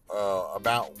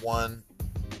about 1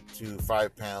 to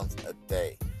 5 pounds a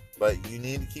day. But you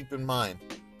need to keep in mind,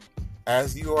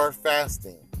 as you are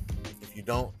fasting, if you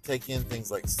don't take in things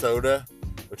like soda,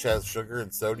 which has sugar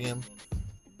and sodium,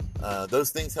 those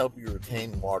things help you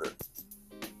retain water.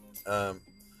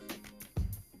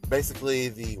 Basically,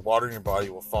 the water in your body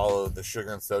will follow the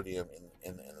sugar and sodium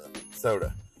in the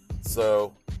soda.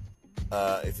 So,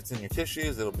 if it's in your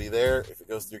tissues, it'll be there. If it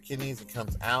goes through your kidneys and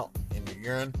comes out in your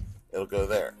urine, it'll go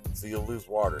there. So you'll lose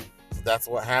water. So that's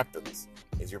what happens,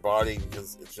 is your body,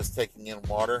 because it's just taking in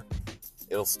water,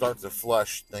 it'll start to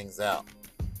flush things out.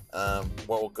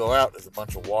 What will go out is a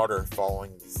bunch of water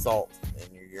following the salt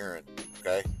in your urine,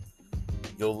 okay?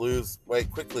 You'll lose weight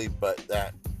quickly, but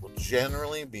that will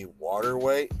generally be water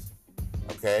weight,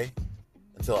 okay,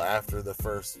 until after the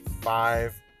first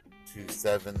 5 to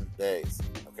 7 days,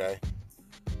 okay?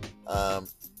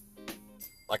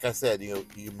 Like I said,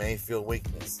 you may feel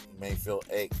weakness, you may feel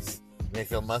aches, you may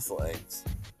feel muscle aches.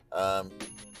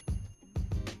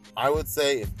 I would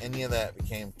say if any of that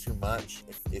became too much,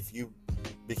 if you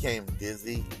became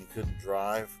dizzy and you couldn't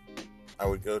drive, I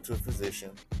would go to a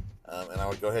physician, and I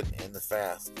would go ahead and end the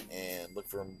fast and look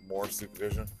for more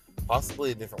supervision,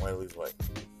 possibly a different way to lose weight.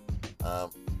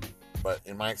 But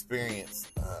in my experience,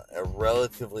 a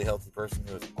relatively healthy person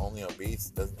who is only obese,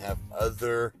 doesn't have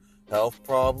other health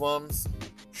problems,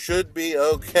 should be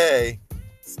okay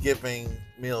skipping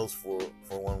meals for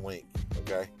 1 week,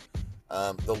 okay?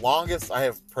 The longest I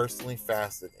have personally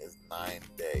fasted is 9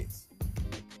 days.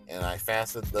 And I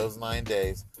fasted those 9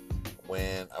 days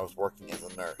when I was working as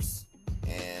a nurse.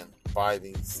 And by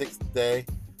the 6th day,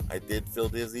 I did feel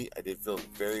dizzy, I did feel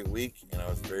very weak, and I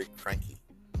was very cranky.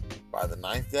 By the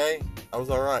 9th day, I was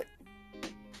alright.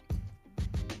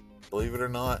 Believe it or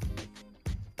not,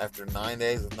 after 9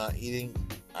 days of not eating,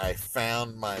 I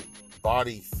found my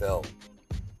body felt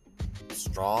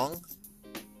strong,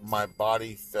 my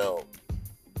body felt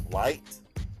light,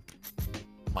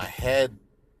 my head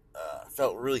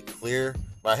felt really clear.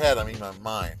 By head, I mean my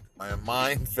mind. My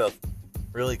mind felt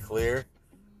really clear.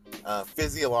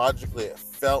 Physiologically, it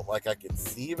felt like I could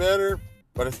see better,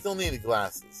 but I still needed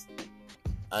glasses.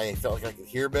 I felt like I could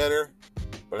hear better,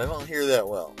 but I don't hear that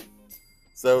well.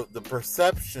 So the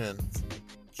perceptions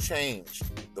changed.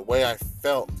 The way I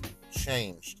felt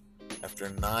changed after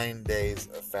 9 days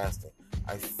of fasting.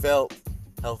 I felt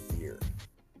healthier.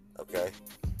 Okay?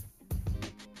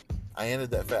 I ended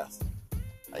that fast.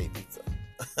 I ate pizza.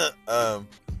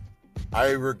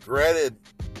 I regretted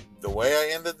the way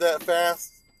I ended that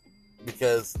fast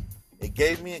because it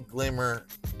gave me a glimmer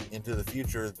into the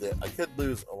future that I could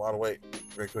lose a lot of weight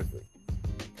very quickly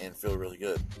and feel really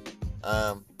good.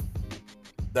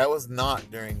 That was not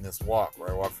during this walk where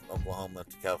I walked from Oklahoma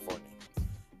to California.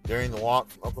 During the walk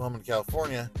from Oklahoma to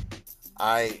California,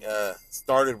 I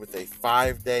started with a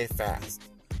 5-day fast.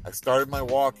 I started my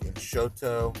walk in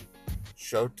Choteau,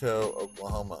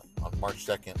 Oklahoma on March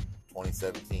 2nd,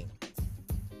 2017.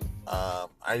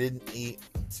 I didn't eat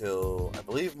until, I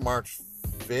believe, March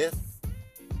 5th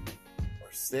or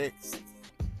 6th.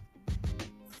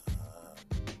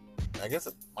 I guess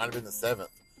it might have been the 7th.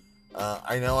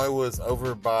 I know I was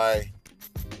over by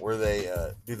where they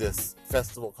do this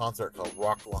festival concert called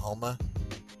Rocklahoma.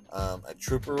 A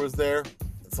trooper was there,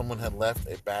 and someone had left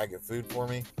a bag of food for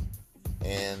me,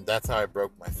 and that's how I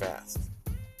broke my fast.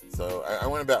 So I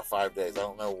went about 5 days. I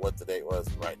don't know what the date was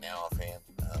right now offhand.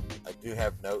 I do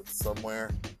have notes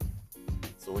somewhere,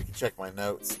 so we can check my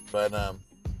notes. But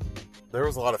there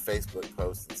was a lot of Facebook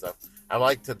posts and stuff. I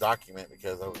like to document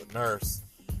because I was a nurse,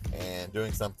 and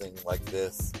doing something like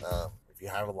this, if you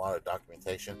have a lot of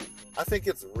documentation, I think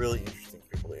it's really interesting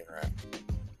for people to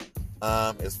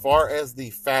interact. As far as the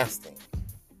fasting,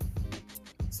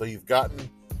 so you've gotten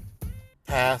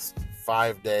past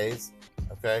 5 days,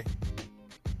 okay?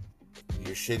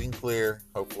 You're shitting clear,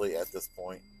 hopefully, at this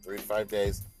point. 3 to 5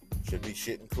 days should be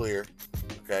shitting clear,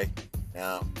 okay?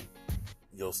 Now,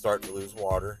 you'll start to lose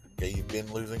water, okay? You've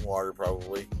been losing water,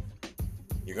 probably.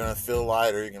 You're going to feel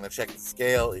lighter. You're going to check the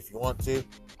scale if you want to.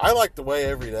 I like to weigh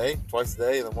every day, twice a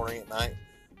day, in the morning, at night.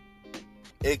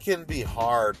 It can be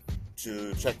hard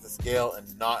to check the scale and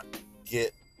not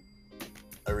get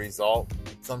a result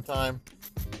sometime,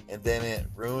 and then it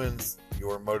ruins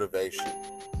your motivation.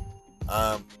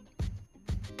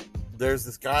 There's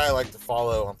this guy I like to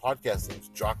follow on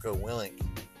podcasting, Jocko Willink,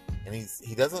 and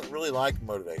he doesn't really like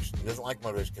motivation. He doesn't like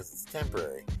motivation because it's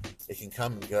temporary. It can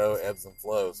come and go, ebbs and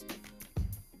flows.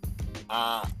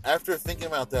 After thinking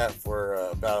about that for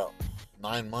about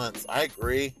 9 months, I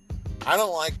agree. I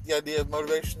don't like the idea of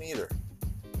motivation either.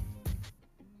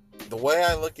 The way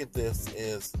I look at this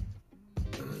is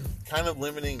kind of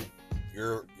limiting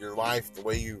your life, the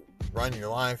way you run your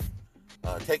life.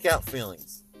 Take out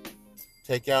feelings.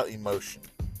 Take out emotion.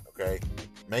 Okay?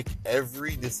 Make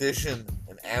every decision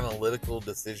an analytical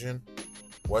decision.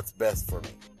 What's best for me?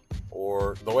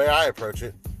 Or the way I approach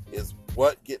it is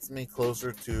what gets me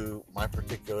closer to my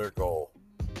particular goal.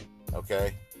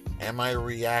 Okay? Am I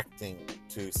reacting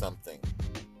to something?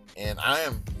 And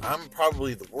I'm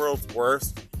probably the world's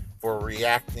worst for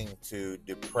reacting to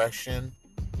depression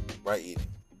by eating.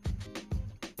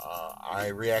 I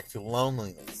react to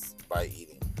loneliness by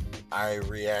eating. I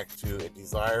react to a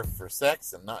desire for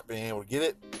sex and not being able to get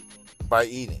it by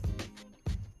eating.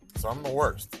 So I'm the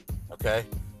worst. Okay?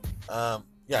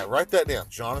 Yeah, write that down.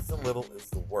 Jonathan Little is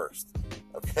the worst.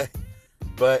 Okay?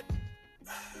 But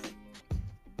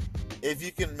if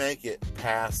you can make it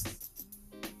past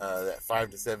that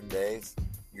 5 to 7 days,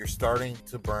 you're starting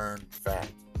to burn fat.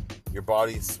 Your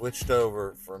body's switched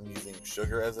over from using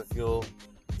sugar as a fuel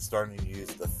to starting to use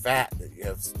the fat that you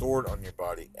have stored on your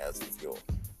body as a fuel.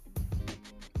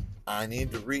 I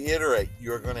need to reiterate,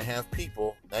 you're going to have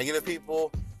people, negative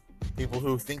people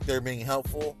who think they're being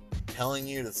helpful, telling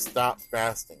you to stop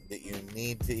fasting, that you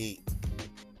need to eat.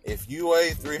 If you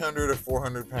weigh 300 or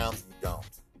 400 pounds, you don't.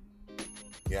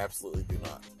 You absolutely do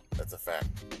not. That's a fact.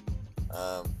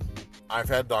 I've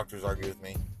had doctors argue with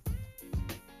me.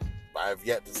 I've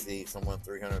yet to see someone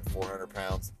 300, 400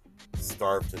 pounds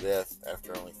starve to death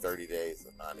after only 30 days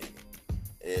of not eating.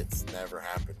 It's never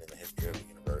happened in the history of the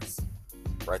universe.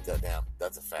 Write that down.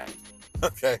 That's a fact.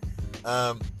 Okay.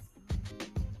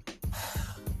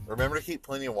 Remember to keep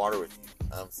plenty of water with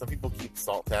you. Some people keep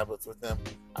salt tablets with them.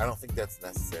 I don't think that's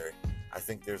necessary. I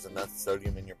think there's enough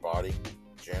sodium in your body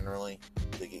generally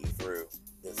to get you through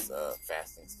this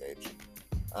fasting stage.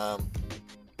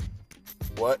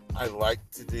 What I like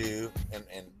to do, and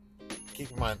keep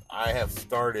in mind, I have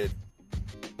started,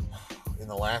 in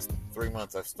the last 3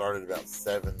 months, I've started about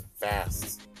 7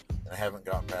 fasts, and I haven't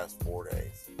gotten past 4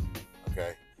 days.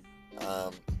 Okay?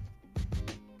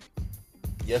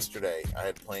 Yesterday, I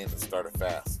had planned to start a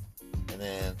fast, and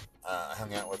then I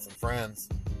hung out with some friends,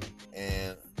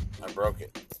 and I broke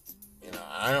it. You know,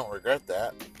 I don't regret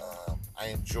that. I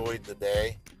enjoyed the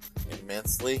day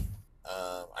immensely.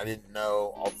 I didn't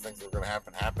know all the things that were going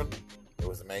to happen. It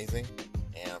was amazing,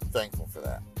 and I'm thankful for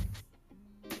that.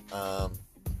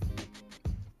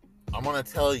 I'm going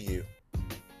to tell you,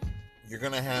 you're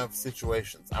going to have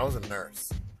situations. I was a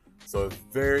nurse, so a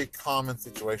very common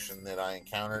situation that I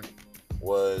encountered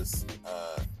was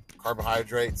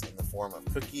carbohydrates in the form of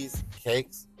cookies,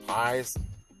 cakes, pies,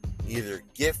 either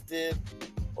gifted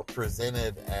or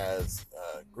presented as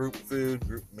group food,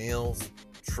 group meals,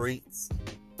 treats.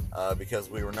 Because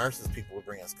we were nurses, people would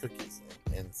bring us cookies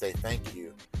and say thank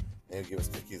you. They would give us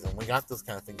cookies, and we got those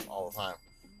kind of things all the time.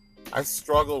 I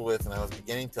struggled with, and I was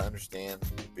beginning to understand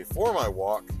before my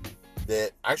walk,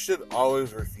 that I should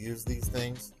always refuse these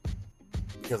things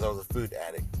because I was a food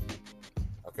addict.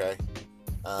 Okay? okay?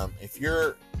 If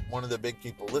you're one of the big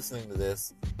people listening to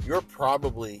this, you're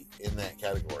probably in that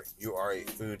category. You are a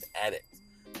food addict.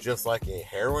 Just like a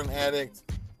heroin addict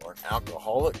or an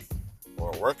alcoholic or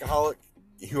a workaholic,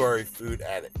 you are a food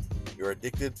addict. You're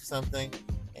addicted to something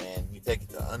and you take it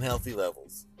to unhealthy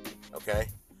levels, okay?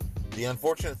 The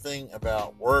unfortunate thing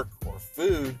about work or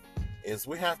food is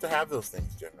we have to have those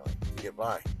things generally to get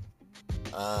by.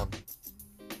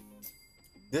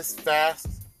 This fast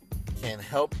can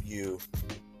help you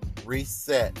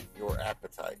reset your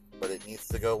appetite, but it needs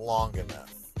to go long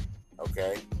enough,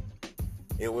 okay?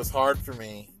 It was hard for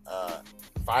me.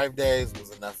 5 days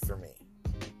was enough for me.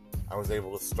 I was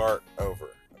able to start over,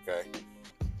 okay?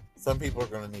 Some people are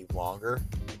going to need longer.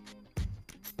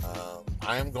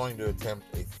 I am going to attempt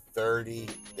a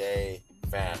 30-day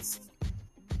fast.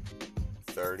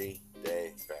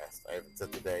 30-day fast. I haven't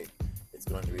set the date. It's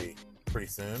going to be pretty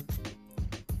soon.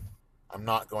 I'm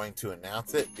not going to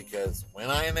announce it because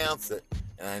when I announce it,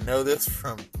 and I know this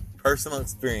from personal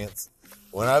experience,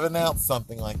 when I've announced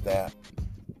something like that,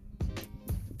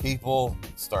 people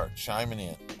start chiming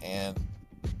in. And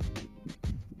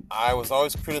I was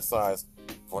always criticized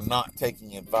for not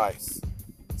taking advice.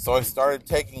 So I started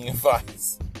taking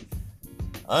advice.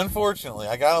 Unfortunately,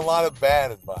 I got a lot of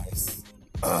bad advice.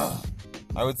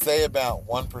 I would say about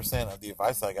 1% of the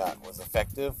advice I got was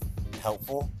effective,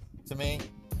 helpful to me.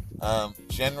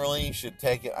 Generally, you should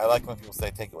take it. I like when people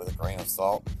say take it with a grain of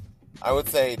salt. I would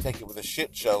say take it with a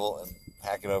shit shovel and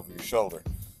pack it over your shoulder.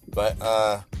 But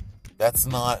that's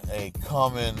not a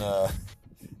common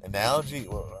analogy.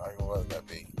 What would that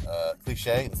be?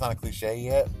 Cliche? It's not a cliche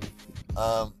yet.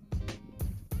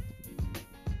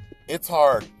 It's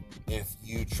hard if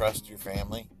you trust your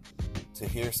family to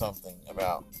hear something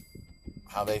about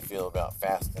how they feel about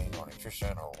fasting or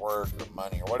nutrition or work or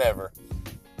money or whatever,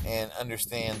 and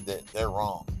understand that they're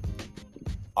wrong.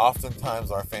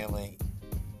 Oftentimes our family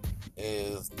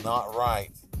is not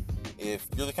right. If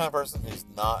you're the kind of person who's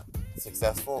not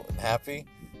successful and happy,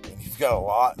 and you've got a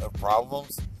lot of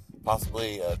problems,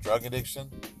 possibly a drug addiction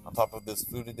on top of this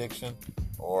food addiction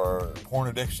or porn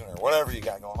addiction or whatever you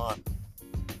got going on,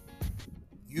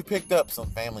 you picked up some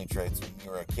family traits when you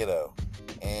were a kiddo,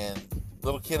 and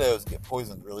little kiddos get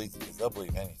poisoned real easy because they'll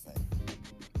believe anything.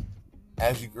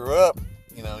 As you grew up,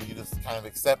 you just kind of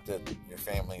accepted your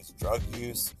family's drug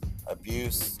use,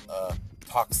 abuse,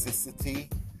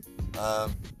 toxicity,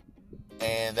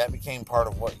 and that became part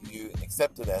of what you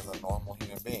accepted as a normal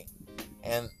human being.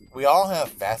 And we all have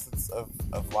facets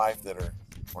of life that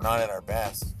we're not at our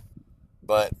best,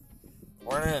 but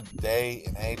we're in a day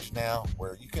and age now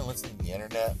where you can listen to the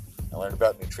internet and learn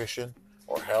about nutrition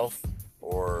or health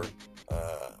or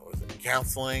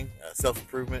counseling,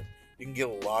 self-improvement. You can get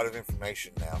a lot of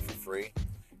information now for free.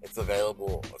 It's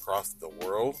available across the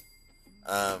world.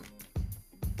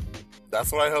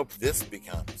 That's what I hope this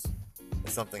becomes,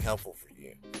 is something helpful for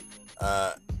you.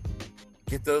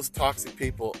 Get those toxic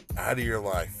people out of your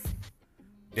life.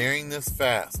 During this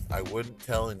fast, I wouldn't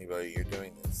tell anybody you're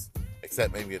doing this,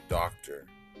 except maybe a doctor.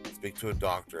 Speak to a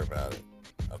doctor about it,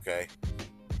 okay?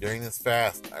 During this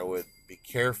fast, I would be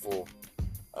careful.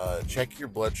 Check your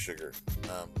blood sugar.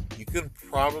 You can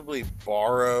probably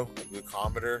borrow a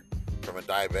glucometer from a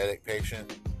diabetic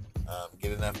patient.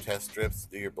 Get enough test strips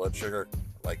to do your blood sugar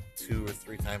like 2 or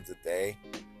 3 times a day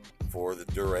for the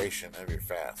duration of your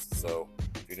fast. So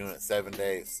if you're doing it 7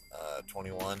 days,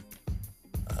 21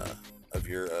 of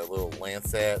your little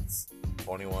Lancets,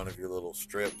 21 of your little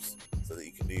strips, so that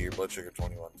you can do your blood sugar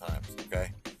 21 times,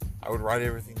 okay? I would write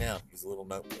everything down. Use a little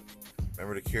notebook.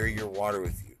 Remember to carry your water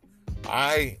with you.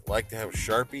 I like to have a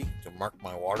Sharpie to mark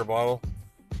my water bottle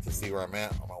to see where I'm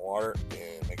at on my water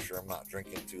and make sure I'm not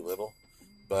drinking too little.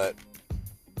 But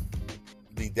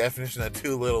the definition of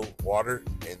too little water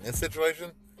in this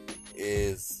situation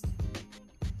is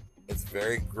it's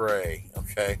very gray,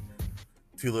 okay?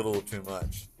 Too little or too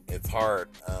much. It's hard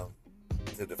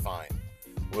to define.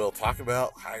 We'll talk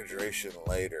about hydration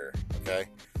later, okay?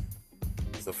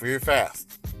 So for your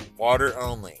fast, water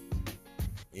only.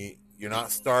 You're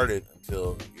not started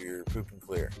until you're pooping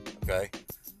clear, okay?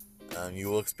 You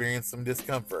will experience some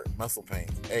discomfort, muscle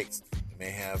pains, aches. You may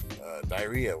have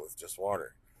diarrhea with just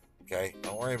water, okay?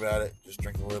 Don't worry about it. Just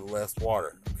drink a little less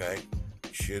water, okay?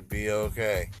 You should be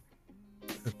okay.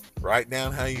 Write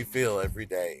down how you feel every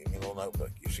day in your little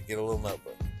notebook. You should get a little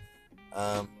notebook.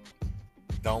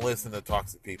 Don't listen to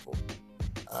toxic people.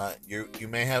 You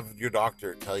may have your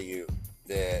doctor tell you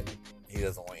that he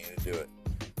doesn't want you to do it.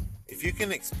 If you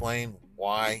can explain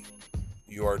why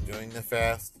you are doing the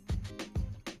fast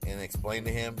and explain to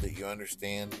him that you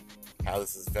understand how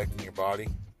this is affecting your body,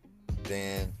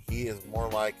 then he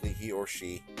or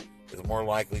she is more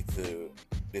likely to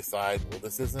decide, well,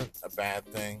 this isn't a bad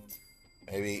thing.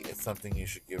 Maybe it's something you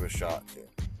should give a shot to.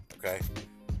 Okay?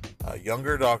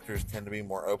 Younger doctors tend to be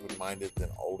more open-minded than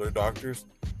older doctors,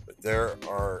 but there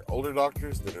are older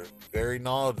doctors that are very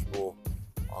knowledgeable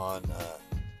on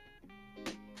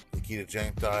the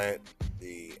ketogenic diet,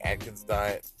 the Atkins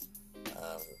diet,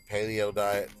 the paleo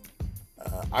diet.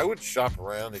 I would shop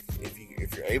around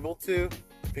if you're able to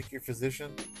pick your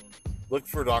physician. Look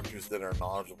for doctors that are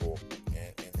knowledgeable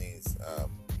in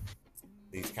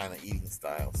these kind of eating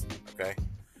styles. Okay,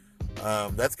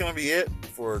 that's going to be it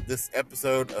for this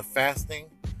episode of fasting.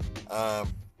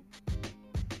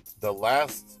 The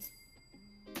last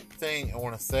thing I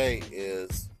want to say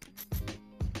is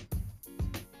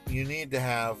you need to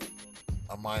have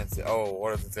a mindset. Oh,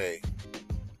 what does it say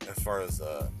as far as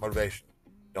motivation?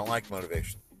 Don't like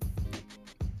motivation.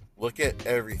 Look at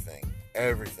everything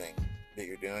that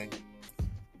you're doing.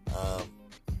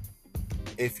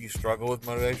 If you struggle with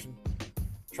motivation,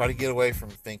 try to get away from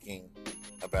thinking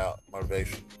about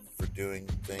motivation for doing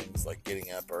things like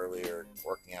getting up early or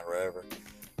working out or whatever.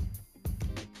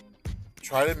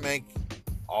 Try to make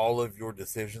all of your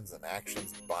decisions and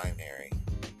actions binary.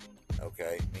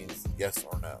 Okay? It means yes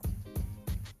or no.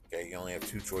 Okay? You only have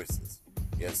two choices.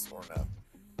 Yes or no.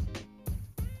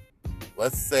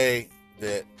 Let's say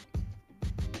that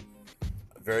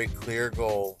a very clear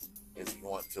goal is you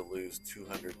want to lose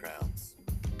 200 pounds.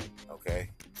 Okay?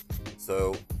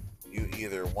 So you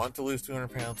either want to lose 200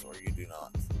 pounds or you do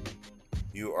not.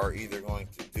 You are either going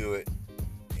to do it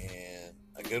in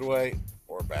a good way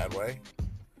or a bad way.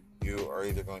 You are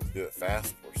either going to do it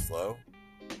fast or slow.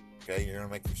 Okay? You're going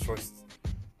to make these choices.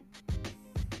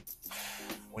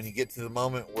 When you get to the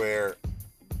moment where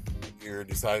you're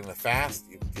deciding to fast,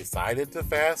 you've decided to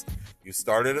fast, you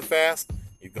started a fast,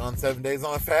 you've gone 7 days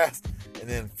on a fast, and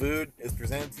then food is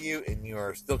presented to you and you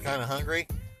are still kind of hungry,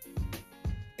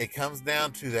 it comes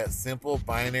down to that simple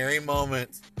binary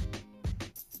moment.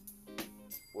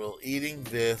 Will eating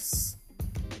this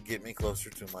get me closer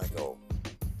to my goal?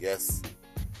 Yes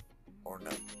or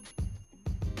no?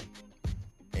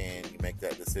 And you make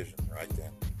that decision right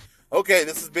then. Okay,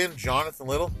 this has been Jonathan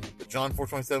Little, the John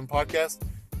 427 podcast.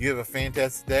 You have a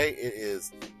fantastic day. It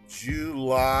is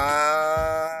July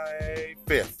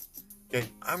 5th. Okay,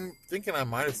 I'm thinking I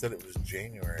might have said it was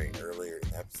January earlier in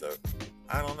the episode.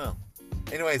 I don't know.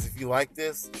 Anyways, if you like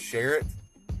this, share it.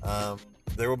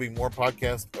 There will be more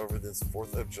podcasts over this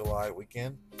 4th of July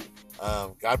weekend.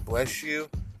 God bless you.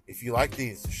 If you like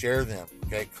these, share them.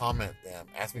 Okay, comment them.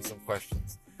 Ask me some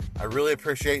questions. I really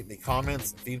appreciate the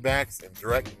comments, feedbacks, and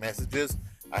direct messages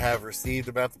I have received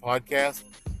about the podcast.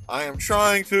 I am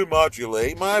trying to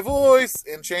modulate my voice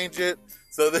and change it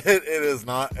so that it is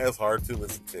not as hard to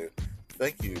listen to.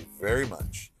 Thank you very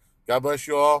much. God bless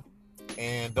you all,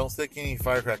 and don't stick any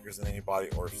firecrackers in any body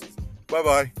orifices.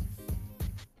 Bye-bye.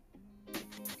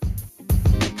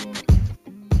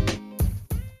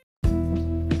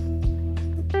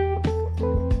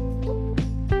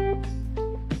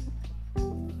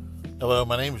 Hello,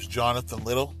 my name is Jonathan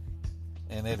Little,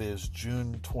 and it is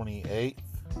June 28th,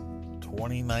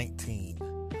 2019.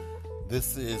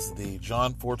 This is the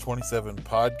John 427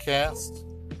 podcast,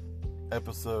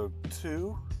 episode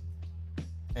 2,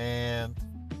 and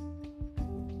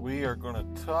we are going to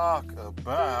talk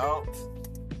about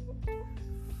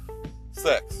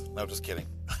sex. No, just kidding.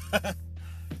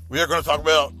 We are going to talk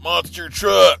about monster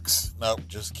trucks. No,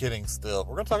 just kidding still.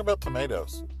 We're going to talk about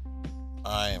tomatoes.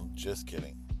 I am just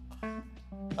kidding.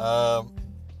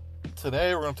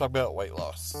 Today we're going to talk about weight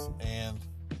loss, and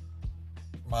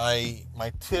my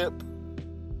tip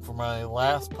for my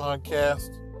last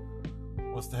podcast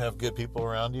was to have good people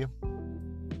around you,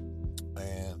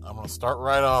 and I'm going to start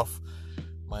right off.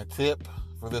 My tip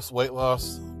for this weight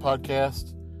loss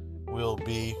podcast will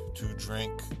be to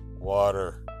drink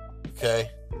water. Okay,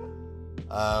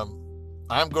 I'm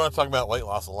going to talk about weight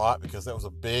loss a lot because that was a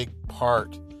big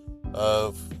part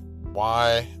of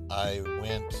why I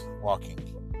went walking.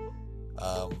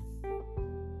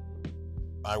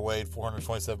 I weighed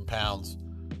 427 pounds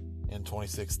in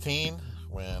 2016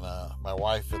 when my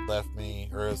wife had left me,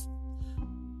 or it was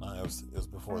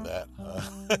before that,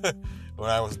 when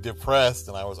I was depressed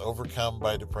and I was overcome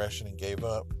by depression and gave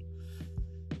up,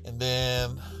 and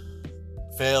then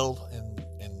failed in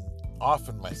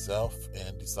often myself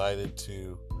and decided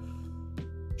to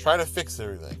try to fix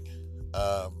everything.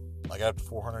 I got up to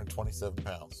 427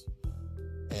 pounds,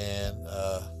 and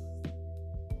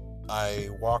I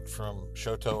walked from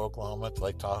Choteau, Oklahoma to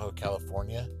Lake Tahoe,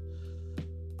 California,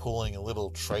 pulling a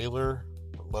little trailer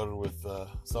loaded with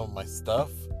some of my stuff.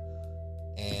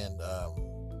 And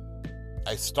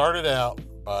I started out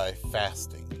by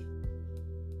fasting.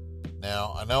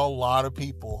 Now, I know a lot of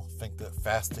people think that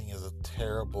fasting is a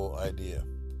terrible idea.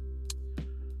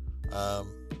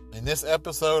 In this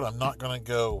episode, I'm not going to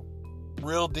go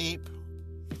real deep.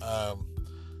 I'm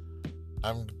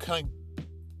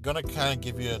going to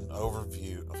give you an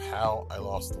overview of how I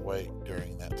lost the weight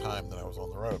during that time that I was on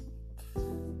the road.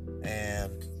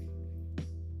 And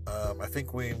I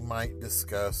think we might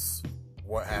discuss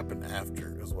what happened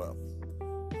after as well.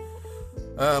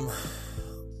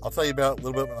 I'll tell you a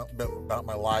little bit about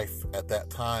my life at that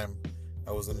time.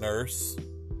 I was a nurse,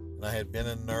 and I had been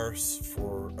a nurse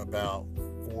for about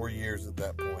 4 years at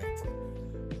that point.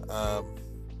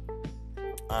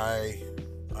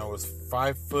 I was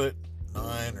 5'9"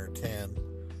 or 10.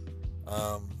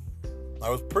 I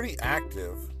was pretty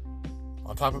active.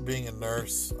 On top of being a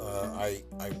nurse, I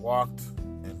walked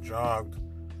and jogged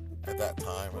at that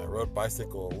time. I rode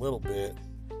bicycle a little bit.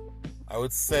 I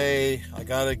would say I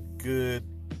got a good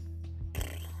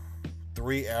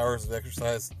 3 hours of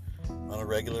exercise on a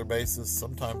regular basis,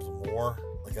 sometimes more,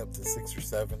 like up to 6 or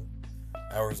 7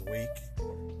 hours a week.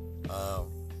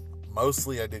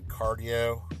 Mostly I did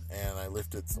cardio and I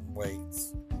lifted some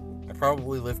weights. I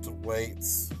probably lifted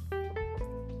weights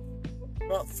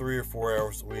about 3 or 4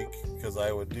 hours a week, because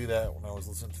I would do that when I was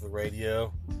listening to the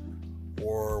radio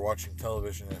or watching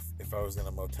television if I was in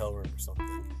a motel room or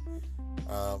something.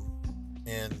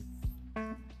 In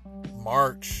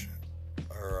March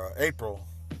or April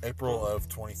of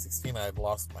 2016, I had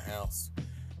lost my house.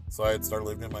 So I had started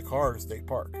living in my car at a state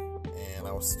park, and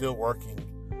I was still working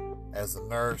as a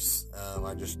nurse.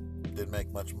 I just didn't make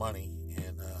much money,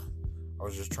 and I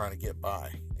was just trying to get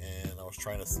by, and I was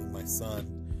trying to see my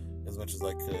son as much as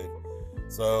I could.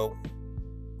 So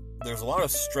there's a lot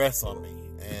of stress on me,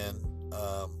 and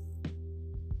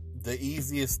the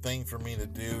easiest thing for me to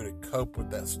do to cope with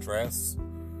that stress,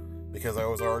 because I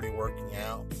was already working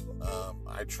out,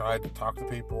 I tried to talk to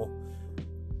people.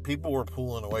 People were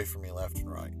pulling away from me left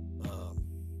and right.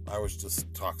 I was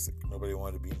just toxic. Nobody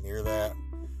wanted to be near that.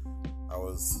 I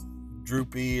was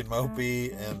droopy and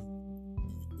mopey, and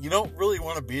you don't really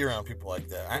want to be around people like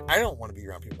that. I don't want to be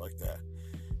around people like that.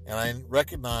 And I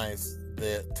recognize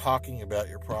that talking about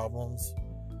your problems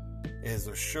is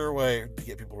a sure way to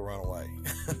get people to run away.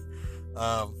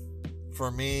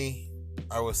 For me,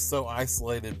 I was so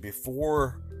isolated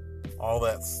before all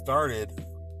that started.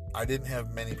 I didn't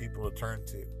have many people to turn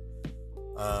to.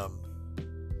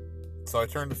 So I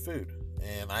turned to food.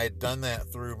 And I had done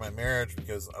that through my marriage,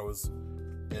 because I was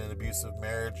in an abusive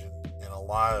marriage, and a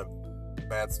lot of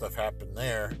bad stuff happened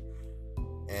there.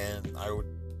 And I would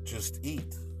just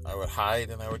eat. I would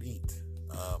hide and I would eat.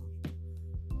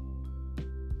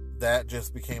 That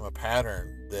just became a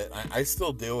pattern that I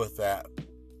still deal with that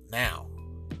now.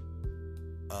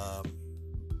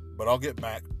 But I'll get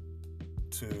back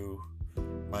to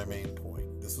my main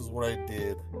point. This is what I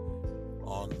did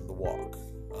on the walk.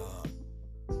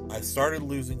 I started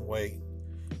losing weight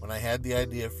when I had the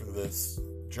idea for this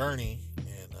journey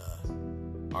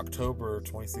in October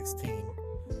 2016.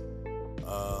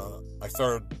 I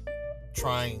started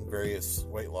trying various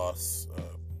weight loss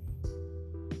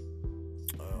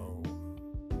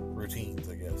routines,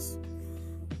 I guess.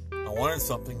 I wanted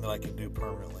something that I could do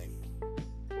permanently,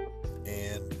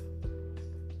 and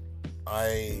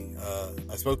I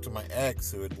spoke to my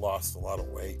ex, who had lost a lot of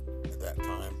weight at that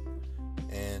time,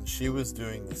 and she was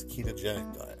doing this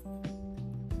ketogenic diet,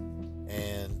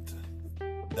 and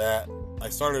that I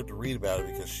started to read about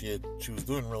it because she was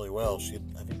doing really well.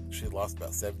 I think she had lost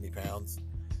about 70 pounds.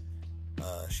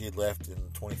 She had left in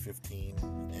 2015,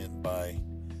 and by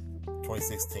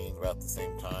 2016, about the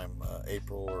same time,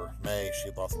 April or May, she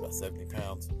had lost about 70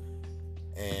 pounds.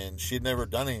 And she had never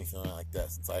done anything like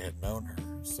that since I had known her.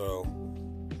 So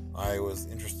I was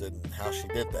interested in how she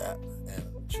did that,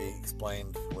 and she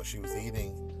explained what she was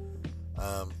eating.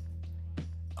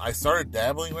 I started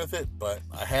dabbling with it, but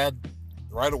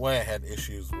right away I had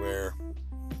issues where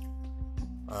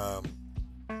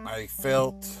I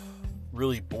felt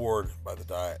really bored by the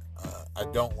diet. I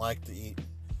don't like to eat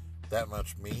that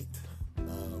much meat.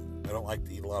 I don't like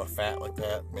to eat a lot of fat like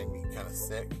that. It made me kind of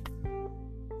sick.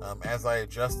 As I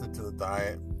adjusted to the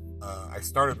diet, I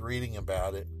started reading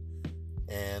about it,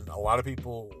 and a lot of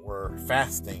people were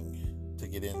fasting to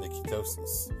get into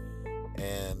ketosis,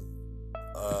 and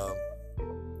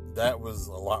that was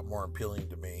a lot more appealing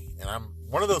to me. And I'm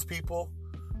one of those people,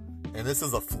 and this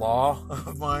is a flaw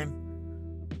of mine,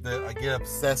 that I get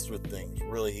obsessed with things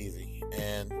really easy.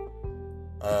 And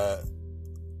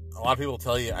a lot of people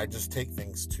tell you I just take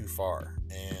things too far,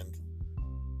 and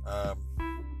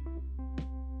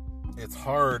it's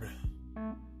hard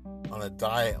on a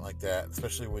diet like that,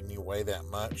 especially when you weigh that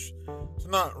much, to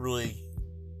not really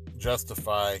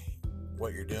justify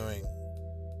what you're doing,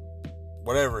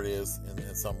 whatever it is,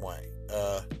 in some way.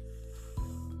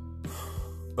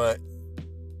 But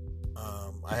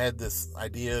I had this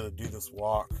idea to do this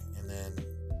walk and then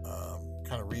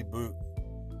kind of reboot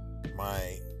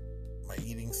my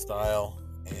eating style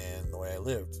and the way I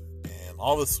lived. And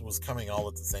all this was coming all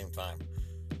at the same time.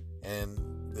 And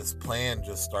this plan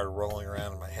just started rolling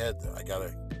around in my head that I got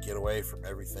to get away from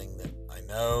everything that I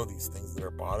know, these things that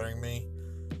are bothering me,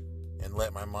 and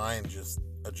let my mind just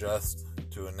adjust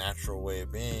to a natural way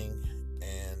of being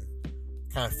and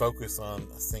kind of focus on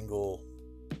a single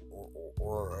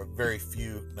or a very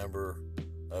few number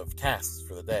of tasks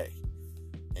for the day.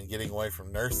 And getting away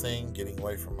from nursing, getting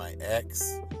away from my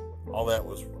ex, all that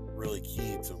was really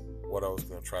key to what I was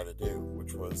going to try to do,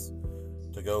 which was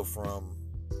to go from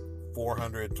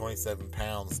 427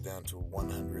 pounds down to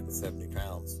 170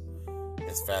 pounds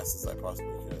as fast as I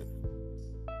possibly could.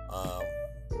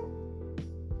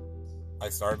 I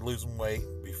started losing weight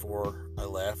before I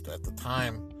left. At the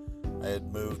time, I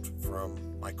had moved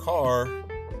from my car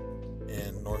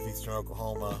in northeastern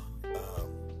Oklahoma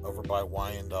over by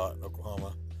Wyandotte,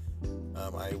 Oklahoma.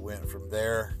 I went from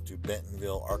there to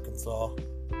Bentonville, Arkansas,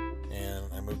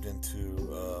 and I moved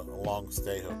into a long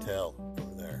stay hotel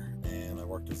over there, and I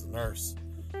worked as a nurse.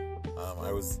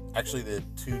 I actually did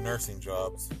 2 nursing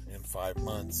jobs in 5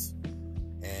 months,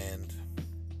 and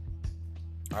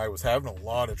I was having a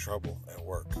lot of trouble at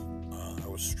work. I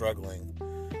was struggling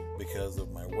because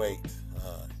of my weight,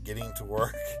 getting to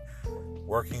work,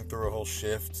 working through a whole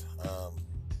shift,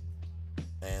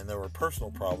 and there were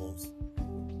personal problems.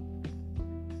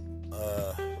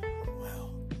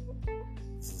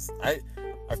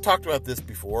 I've talked about this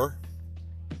before,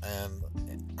 and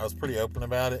I was pretty open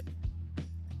about it,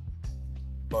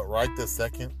 but right this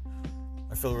second,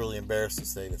 I feel really embarrassed to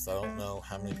say this. I don't know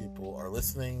how many people are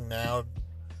listening now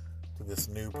to this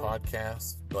new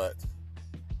podcast, but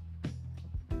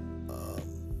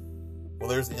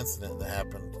there's an incident that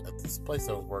happened at this place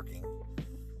I was working,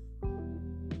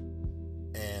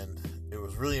 and it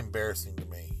was really embarrassing to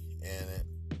me,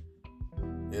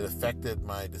 and it affected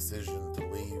my decision to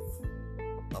leave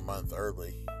a month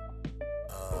early.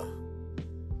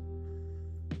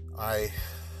 I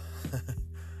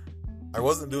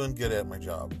wasn't doing good at my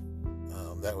job.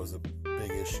 That was a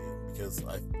big issue because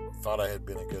I thought I had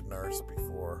been a good nurse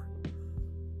before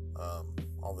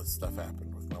all this stuff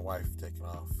happened with my wife taking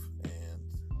off and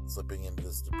slipping into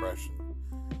this depression.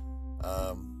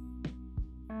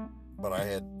 But I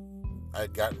had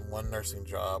gotten one nursing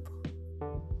job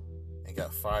and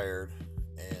got fired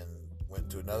and went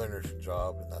to another nursing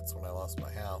job, and that's when I lost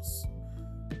my house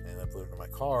and ended up living in my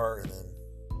car. And then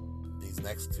these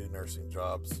next 2 nursing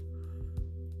jobs,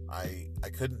 I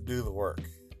couldn't do the work,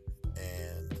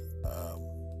 and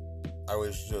I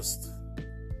was just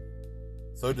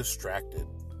so distracted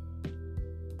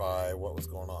by what was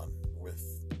going on, with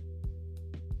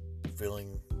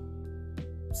feeling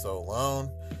so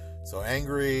alone, so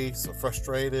angry, so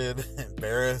frustrated,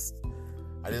 embarrassed.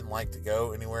 I didn't like to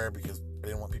go anywhere because I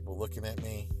didn't want people looking at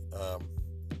me.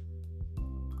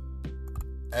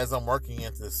 As I'm working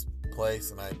at this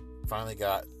place, and I finally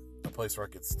got a place where I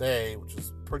could stay, which is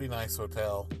a pretty nice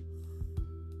hotel,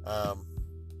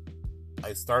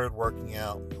 I started working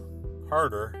out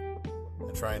harder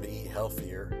and trying to eat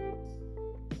healthier.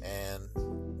 And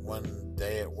one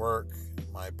day at work,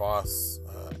 my boss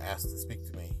asked to speak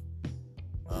to me,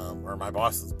 or my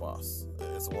boss's boss.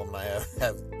 It's a woman I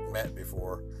have met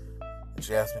before, and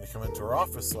she asked me to come into her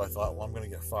office. So I thought, well, I'm going to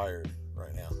get fired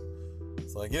right now.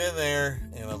 So I get in there,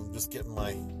 and I'm just getting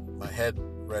my head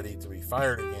ready to be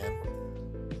fired again.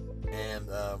 And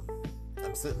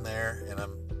I'm sitting there, and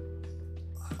I'm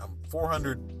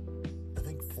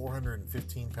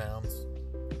 415 pounds,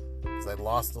 because I'd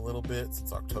lost a little bit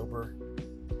since October.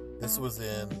 This was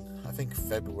in, I think,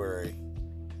 February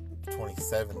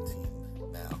 2017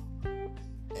 now.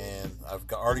 And I've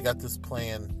already got this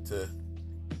plan to,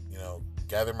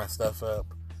 gather my stuff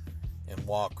up and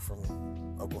walk from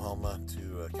Oklahoma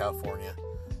to California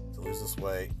to lose this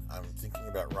weight. I'm thinking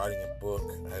about writing a book.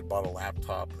 I had bought a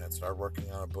laptop and I started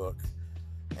working on a book.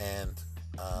 And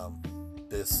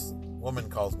this woman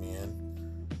calls me in,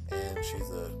 and she's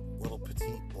a little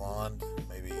petite blonde,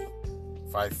 maybe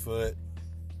 5 foot,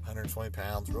 120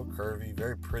 pounds, real curvy,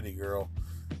 very pretty girl,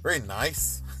 very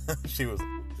nice. She was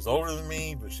older than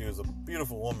me, but she was a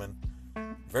beautiful woman,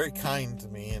 very kind to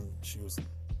me, and she was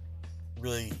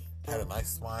really had a nice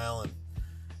smile. And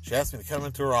she asked me to come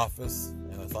into her office,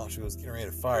 and I thought she was getting ready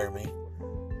to fire me.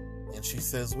 And she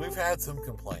says, "We've had some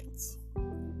complaints."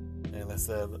 And I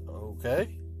said,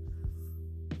 okay.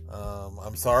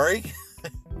 I'm sorry.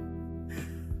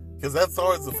 Because that's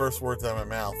always the first words out of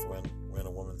my mouth when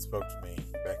a woman spoke to me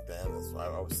back then.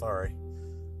 I was sorry.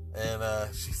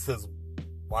 And she says,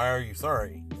 why are you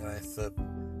sorry? And I said,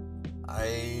 I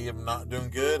am not doing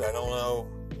good. I don't know.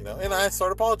 And I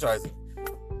started apologizing.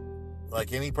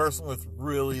 Like any person with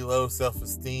really low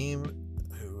self-esteem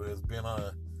who has been on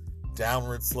a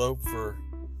downward slope for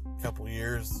a couple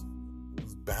years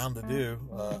was bound to do.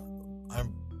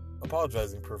 I'm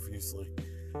apologizing profusely.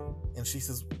 And she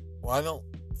says, well, I don't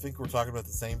think we're talking about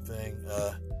the same thing.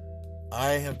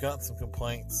 I have gotten some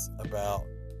complaints about,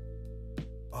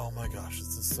 oh my gosh,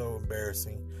 this is so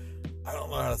embarrassing. I don't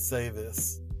know how to say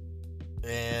this.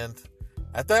 And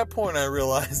at that point, I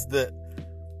realized that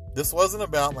this wasn't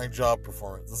about my job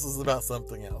performance. This was about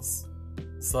something else.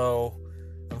 So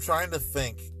I'm trying to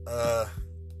think,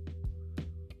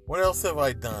 what else have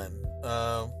I done?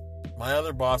 My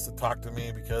other boss had talked to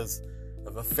me because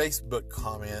of a Facebook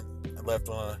comment I left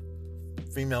on a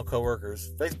female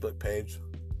coworker's Facebook page.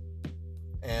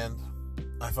 And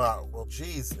I thought, well,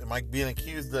 geez, am I being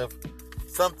accused of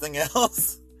something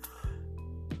else?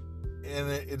 And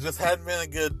it just hadn't been a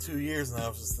good 2 years, and I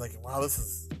was just thinking, wow, this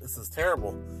is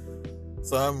terrible.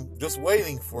 So I'm just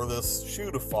waiting for this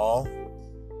shoe to fall,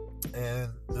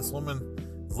 and this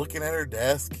woman is looking at her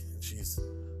desk, and she's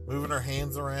moving her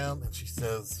hands around, and she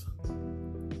says,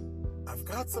 I've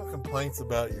got some complaints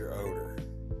about your odor.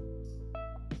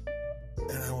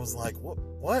 And I was like,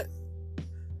 what?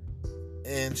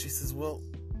 And she says, well,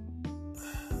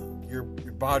 your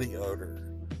body odor,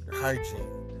 your hygiene.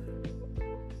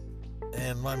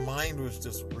 And my mind was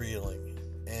just reeling.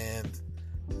 And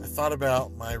I thought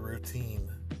about my routine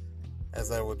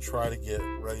as I would try to get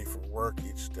ready for work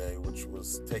each day, which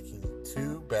was taking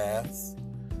 2 baths.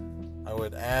 I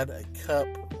would add a cup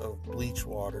of bleach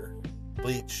to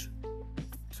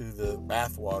the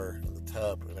bath water in the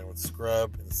tub, and I would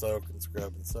scrub and soak and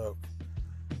scrub and soak.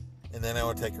 And then I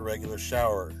would take a regular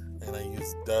shower, and I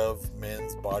used Dove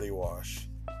men's body wash.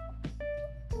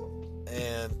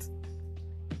 And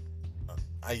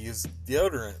I used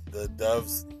deodorant, the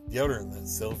Dove's deodorant, that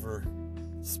silver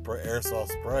spray, aerosol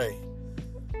spray.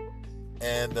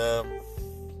 And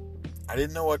I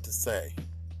didn't know what to say.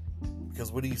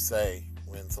 Because what do you say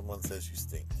when someone says you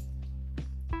stink?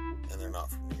 And they're not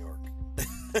from New York.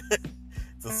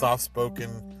 It's a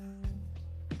soft-spoken,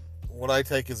 what I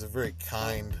take is a very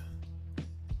kind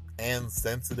and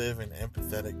sensitive and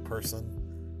empathetic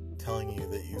person telling you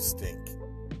that you stink.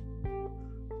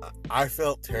 I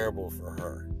felt terrible for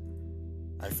her.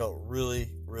 I felt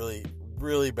really, really,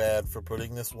 really bad for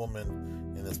putting this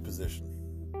woman in this position.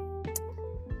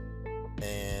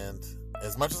 And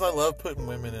as much as I love putting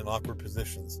women in awkward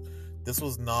positions, this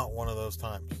was not one of those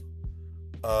times.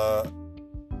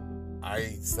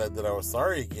 I said that I was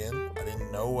sorry again. I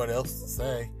didn't know what else to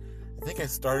say. I think I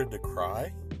started to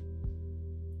cry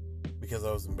because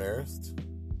I was embarrassed.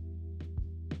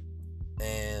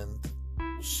 And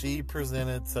she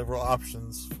presented several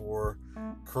options for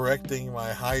correcting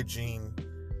my hygiene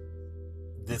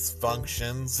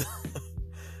dysfunctions.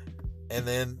 And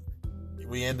then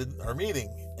we ended our meeting.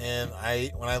 And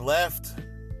when I left,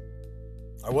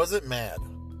 I wasn't mad.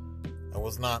 I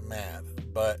was not mad,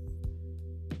 but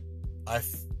I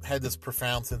had this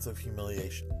profound sense of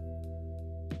humiliation.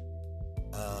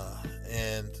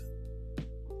 And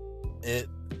it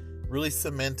really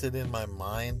cemented in my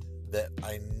mind that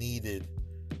I needed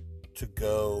to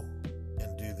go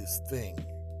and do this thing,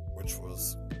 which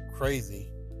was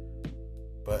crazy,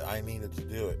 but I needed to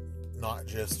do it, not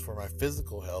just for my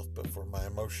physical health, but for my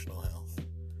emotional health.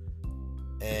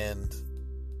 And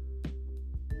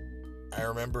I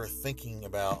remember thinking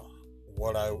about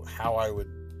how I would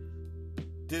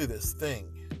do this thing.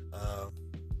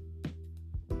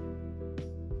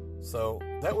 So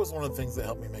that was one of the things that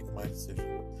helped me make my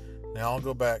decision. Now I'll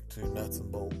go back to nuts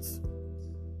and bolts.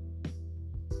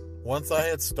 Once I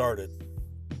had started,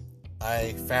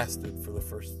 I fasted for the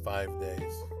first 5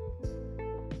 days.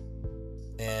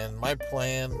 And my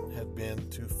plan had been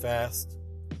to fast,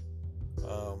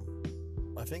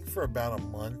 I think for about a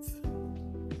month.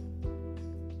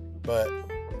 But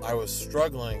I was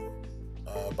struggling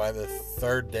by the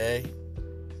 3rd day.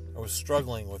 I was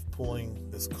struggling with pulling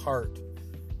this cart,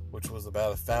 which was about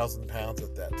 1,000 pounds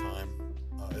at that time.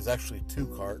 It was actually 2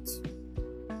 carts,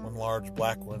 one large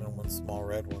black one and one small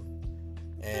red one,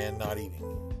 and not eating.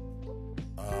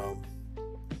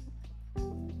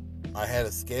 I had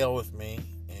a scale with me,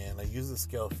 and I used the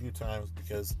scale a few times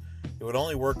because it would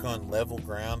only work on level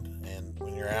ground, and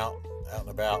when you're out and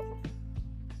about,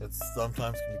 it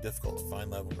sometimes can be difficult to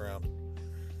find level ground.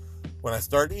 when I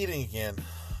started eating again,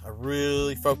 I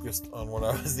really focused on what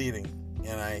I was eating,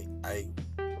 and I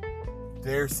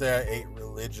dare say I ate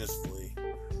religiously.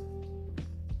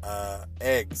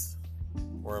 Eggs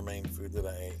were a main food that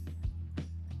I ate.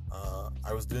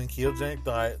 I was doing ketogenic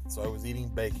diet, so I was eating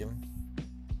bacon.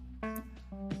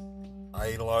 I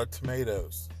ate a lot of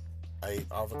tomatoes. I ate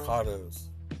avocados.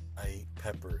 I ate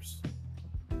peppers.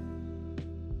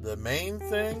 The main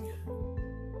thing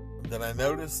that I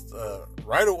noticed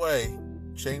right away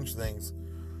changed things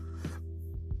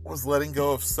was letting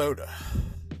go of soda.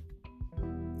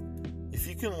 If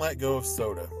you can let go of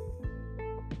soda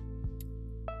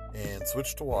and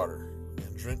switch to water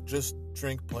and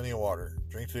drink plenty of water,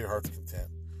 drink to your heart's content.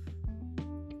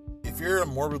 If you're a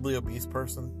morbidly obese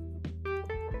person,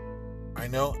 I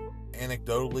know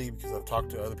anecdotally, because I've talked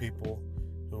to other people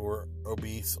who were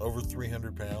obese, over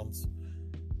 300 pounds,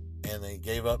 and they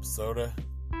gave up soda,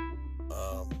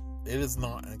 it is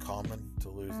not uncommon to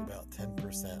lose about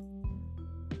 10%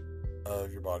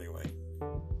 of your body weight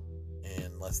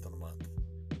in less than a month.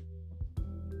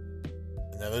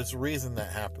 Now, there's a reason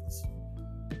that happens.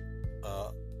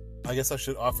 I guess I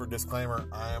should offer a disclaimer.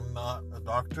 I am not a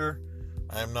doctor.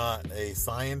 I am not a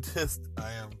scientist.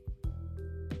 I am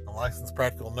a licensed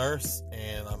practical nurse,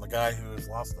 and I'm a guy who has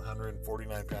lost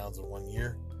 149 pounds in 1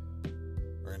 year,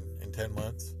 or in 10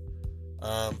 months.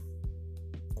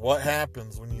 What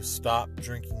happens when you stop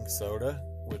drinking soda,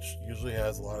 which usually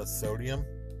has a lot of sodium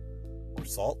or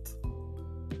salt,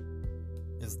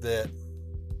 is that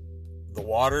the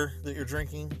water that you're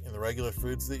drinking and the regular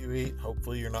foods that you eat,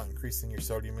 hopefully you're not increasing your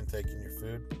sodium intake in your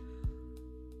food.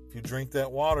 If you drink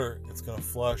that water, it's going to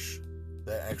flush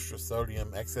that excess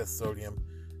sodium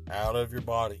out of your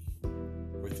body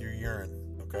with your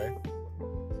urine, okay?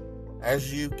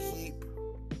 As you keep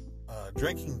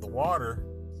drinking the water,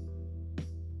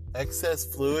 excess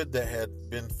fluid that had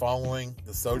been following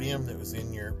the sodium that was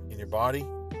in your body,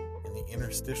 in the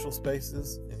interstitial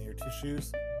spaces in your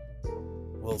tissues,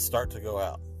 will start to go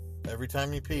out. Every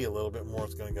time you pee, a little bit more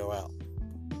is going to go out.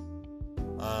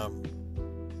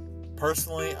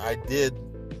 Personally, I did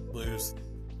lose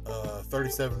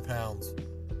 37 pounds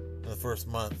in the first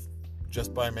month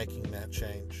just by making that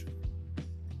change.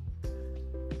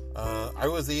 I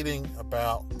was eating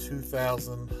about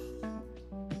 2,000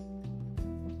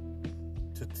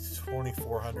 to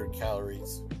 2,400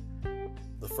 calories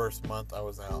the first month I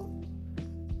was out.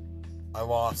 I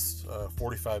lost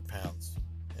 45 pounds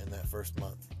in that first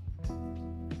month.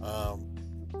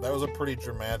 That was a pretty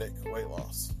dramatic weight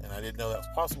loss, and I didn't know that was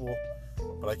possible,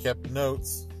 but I kept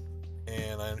notes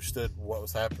and I understood what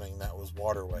was happening. That was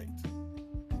water weight.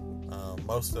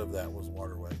 Most of that was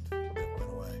water weight that went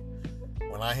away.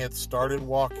 When I had started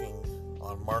walking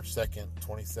on March 2nd,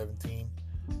 2017,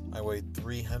 I weighed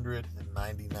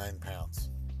 399 pounds.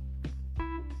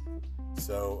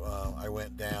 So I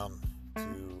went down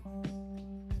to,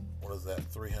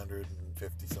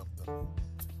 350 something,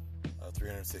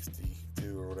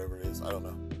 362 or whatever it is. I don't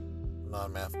know. I'm not a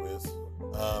math whiz.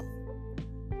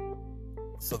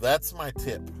 So that's my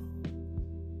tip,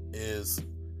 is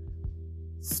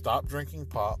stop drinking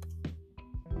pop,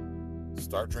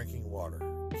 start drinking water.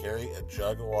 Carry a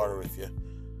jug of water with you.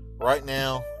 Right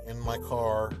now in my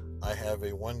car, I have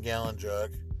a 1 gallon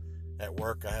jug. At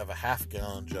work, I have a half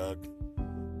gallon jug,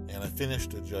 and I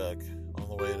finished a jug on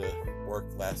the way to work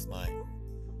last night.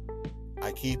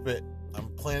 I keep it, I'm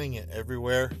planning it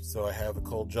everywhere, so I have a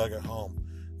cold jug at home,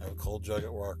 I have a cold jug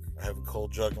at work, I have a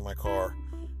cold jug in my car.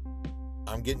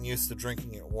 I'm getting used to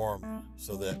drinking it warm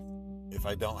so that if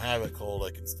I don't have it cold, I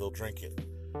can still drink it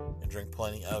and drink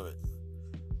plenty of it.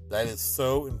 That is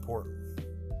so important.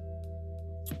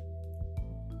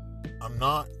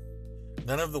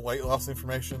 None of the weight loss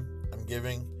information I'm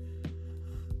giving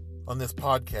on this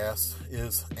podcast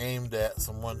is aimed at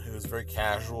someone who is very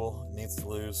casual and needs to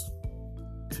lose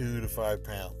 2 to 5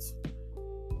 pounds.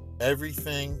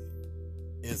 Everything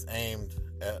is aimed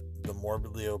at the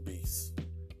morbidly obese.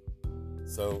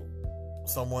 So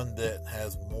someone that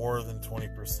has more than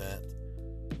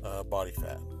 20% body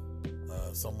fat,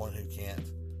 someone who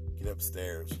can't get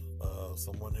upstairs,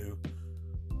 someone who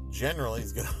generally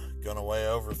is going to weigh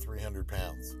over 300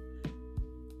 pounds.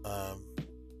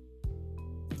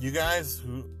 You guys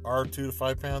who are 2 to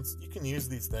 5 pounds, you can use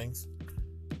these things.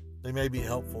 They may be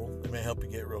helpful. They may help you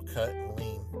get real cut and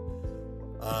lean.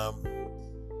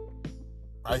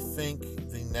 I think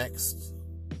the next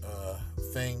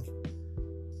thing,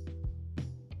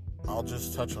 I'll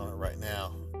just touch on it right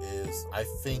now, is I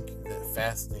think that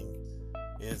fasting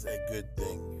is a good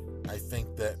thing. I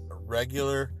think that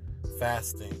regular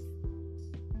fasting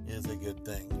is a good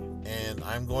thing. And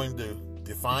I'm going to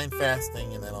define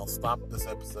fasting, and then I'll stop this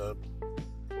episode.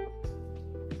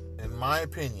 In my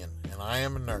opinion, and I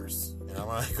am a nurse, and I'm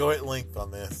going to go at length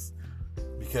on this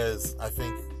because I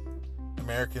think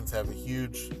Americans have a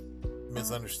huge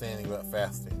misunderstanding about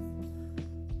fasting.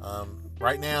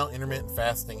 Right now, intermittent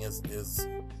fasting is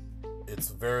it's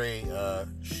very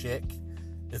chic.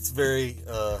 It's very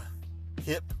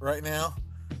hip right now.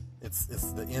 It's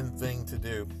the in thing to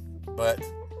do. But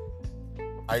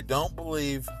I don't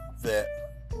believe that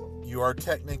you are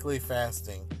technically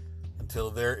fasting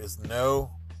until there is no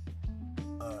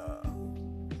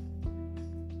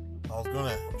I was going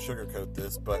to sugarcoat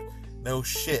this, but no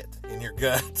shit in your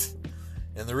gut.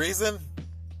 And the reason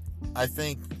I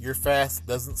think your fast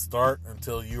doesn't start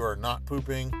until you are not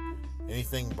pooping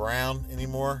anything brown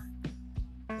anymore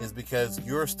is because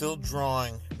you're still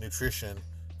drawing nutrition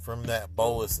from that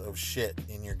bolus of shit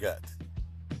in your gut.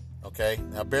 Okay?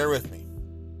 Now bear with me.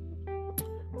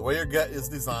 The way your gut is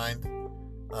designed,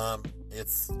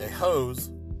 it's a hose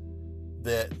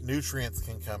that nutrients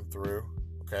can come through,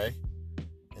 okay?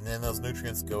 And then those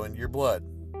nutrients go into your blood,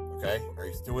 okay? Are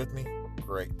you still with me?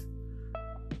 Great.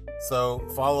 So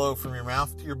follow from your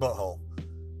mouth to your butthole.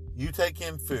 You take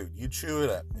in food, you chew it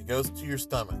up, it goes to your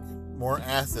stomach, more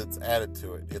acids added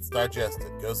to it, it's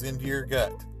digested, goes into your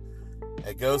gut.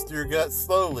 It goes through your gut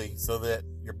slowly so that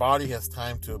your body has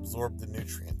time to absorb the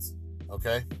nutrients,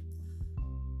 okay?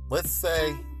 Let's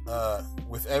say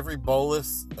with every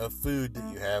bolus of food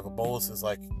that you have, a bolus is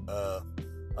like a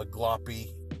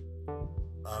gloppy,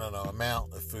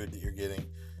 amount of food that you're getting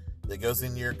that goes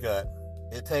into your gut.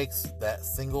 It takes that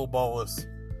single bolus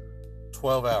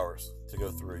 12 hours to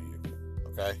go through you,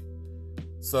 okay?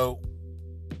 So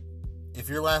if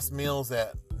your last meal is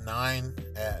at 9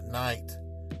 at night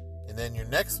and then your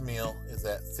next meal is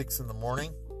at 6 in the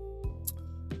morning,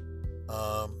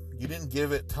 you didn't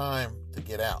give it time to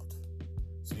get out.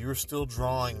 So you were still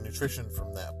drawing nutrition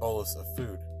from that bolus of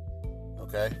food,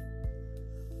 okay?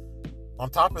 On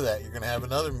top of that, you're going to have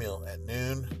another meal at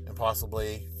noon and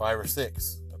possibly 5 or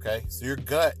 6, okay? So your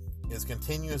gut is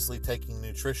continuously taking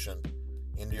nutrition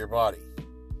into your body.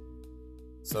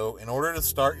 So in order to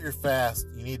start your fast,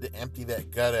 you need to empty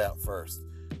that gut out first.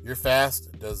 Your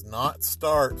fast does not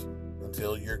start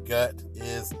until your gut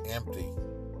is empty.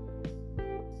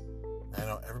 I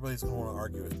know everybody's going to want to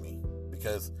argue with me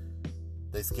because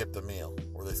they skipped a meal,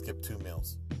 or they skipped 2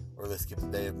 meals, or they skipped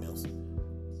a day of meals.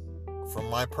 From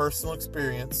my personal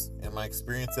experience and my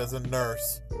experience as a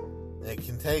nurse, it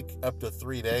can take up to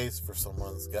 3 days for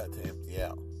someone's gut to empty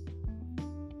out.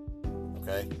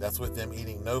 Okay? That's with them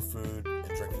eating no food and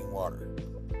drinking water.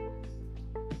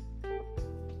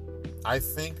 I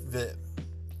think that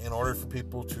in order for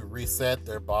people to reset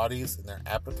their bodies and their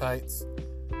appetites,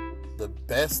 the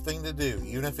best thing to do,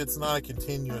 even if it's not a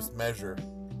continuous measure,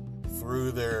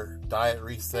 through their diet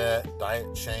reset,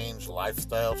 diet change,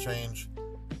 lifestyle change,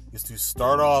 is to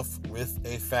start off with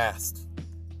a fast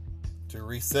to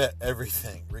reset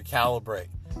everything, recalibrate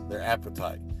their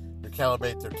appetite,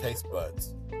 recalibrate their taste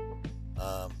buds.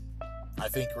 I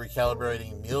think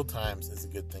recalibrating meal times is a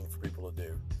good thing for people to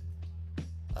do.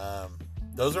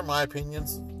 Those are my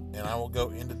opinions, and I will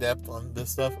go into depth on this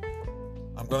stuff.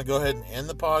 I'm going to go ahead and end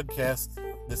the podcast,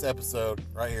 this episode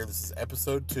right here. This is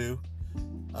episode 2.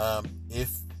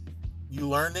 If you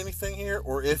learned anything here,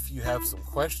 or if you have some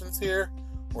questions here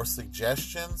or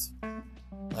suggestions,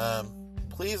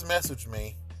 please message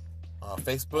me on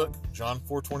Facebook,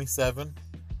 John427.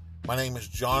 My name is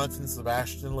Jonathan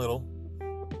Sebastian Little.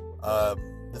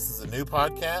 This is a new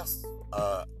podcast.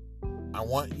 I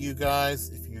want you guys,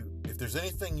 if there's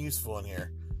anything useful in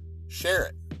here, share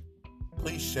it.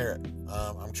 Please share it.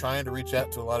 I'm trying to reach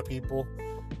out to a lot of people.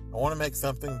 I want to make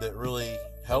something that really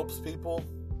helps people,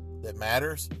 that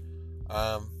matters.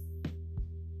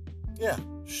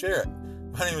 Share it.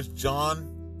 My name is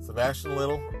John Sebastian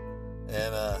Little,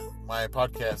 and my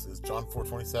podcast is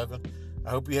John427. I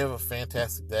hope you have a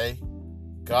fantastic day.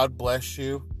 God bless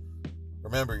you.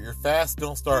 Remember, your fast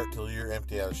don't start till you're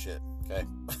empty out of shit, okay?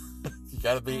 You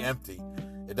gotta be empty.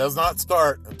 It does not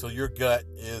start until your gut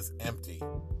is empty.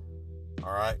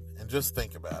 All right? And just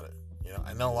think about it. You know,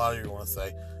 I know a lot of you want to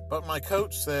say, but my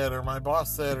coach said, or my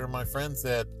boss said, or my friend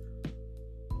said.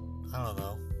 I don't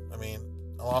know. I mean,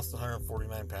 I lost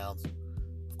 149 pounds.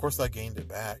 Of course, I gained it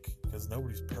back because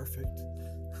nobody's perfect.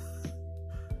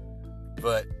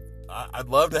 But I'd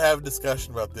love to have a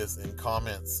discussion about this in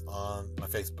comments on my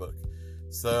Facebook.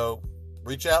 So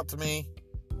reach out to me.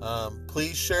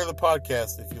 Please share the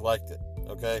podcast if you liked it.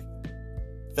 Okay?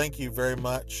 Thank you very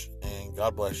much, and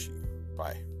God bless you.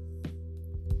 Bye.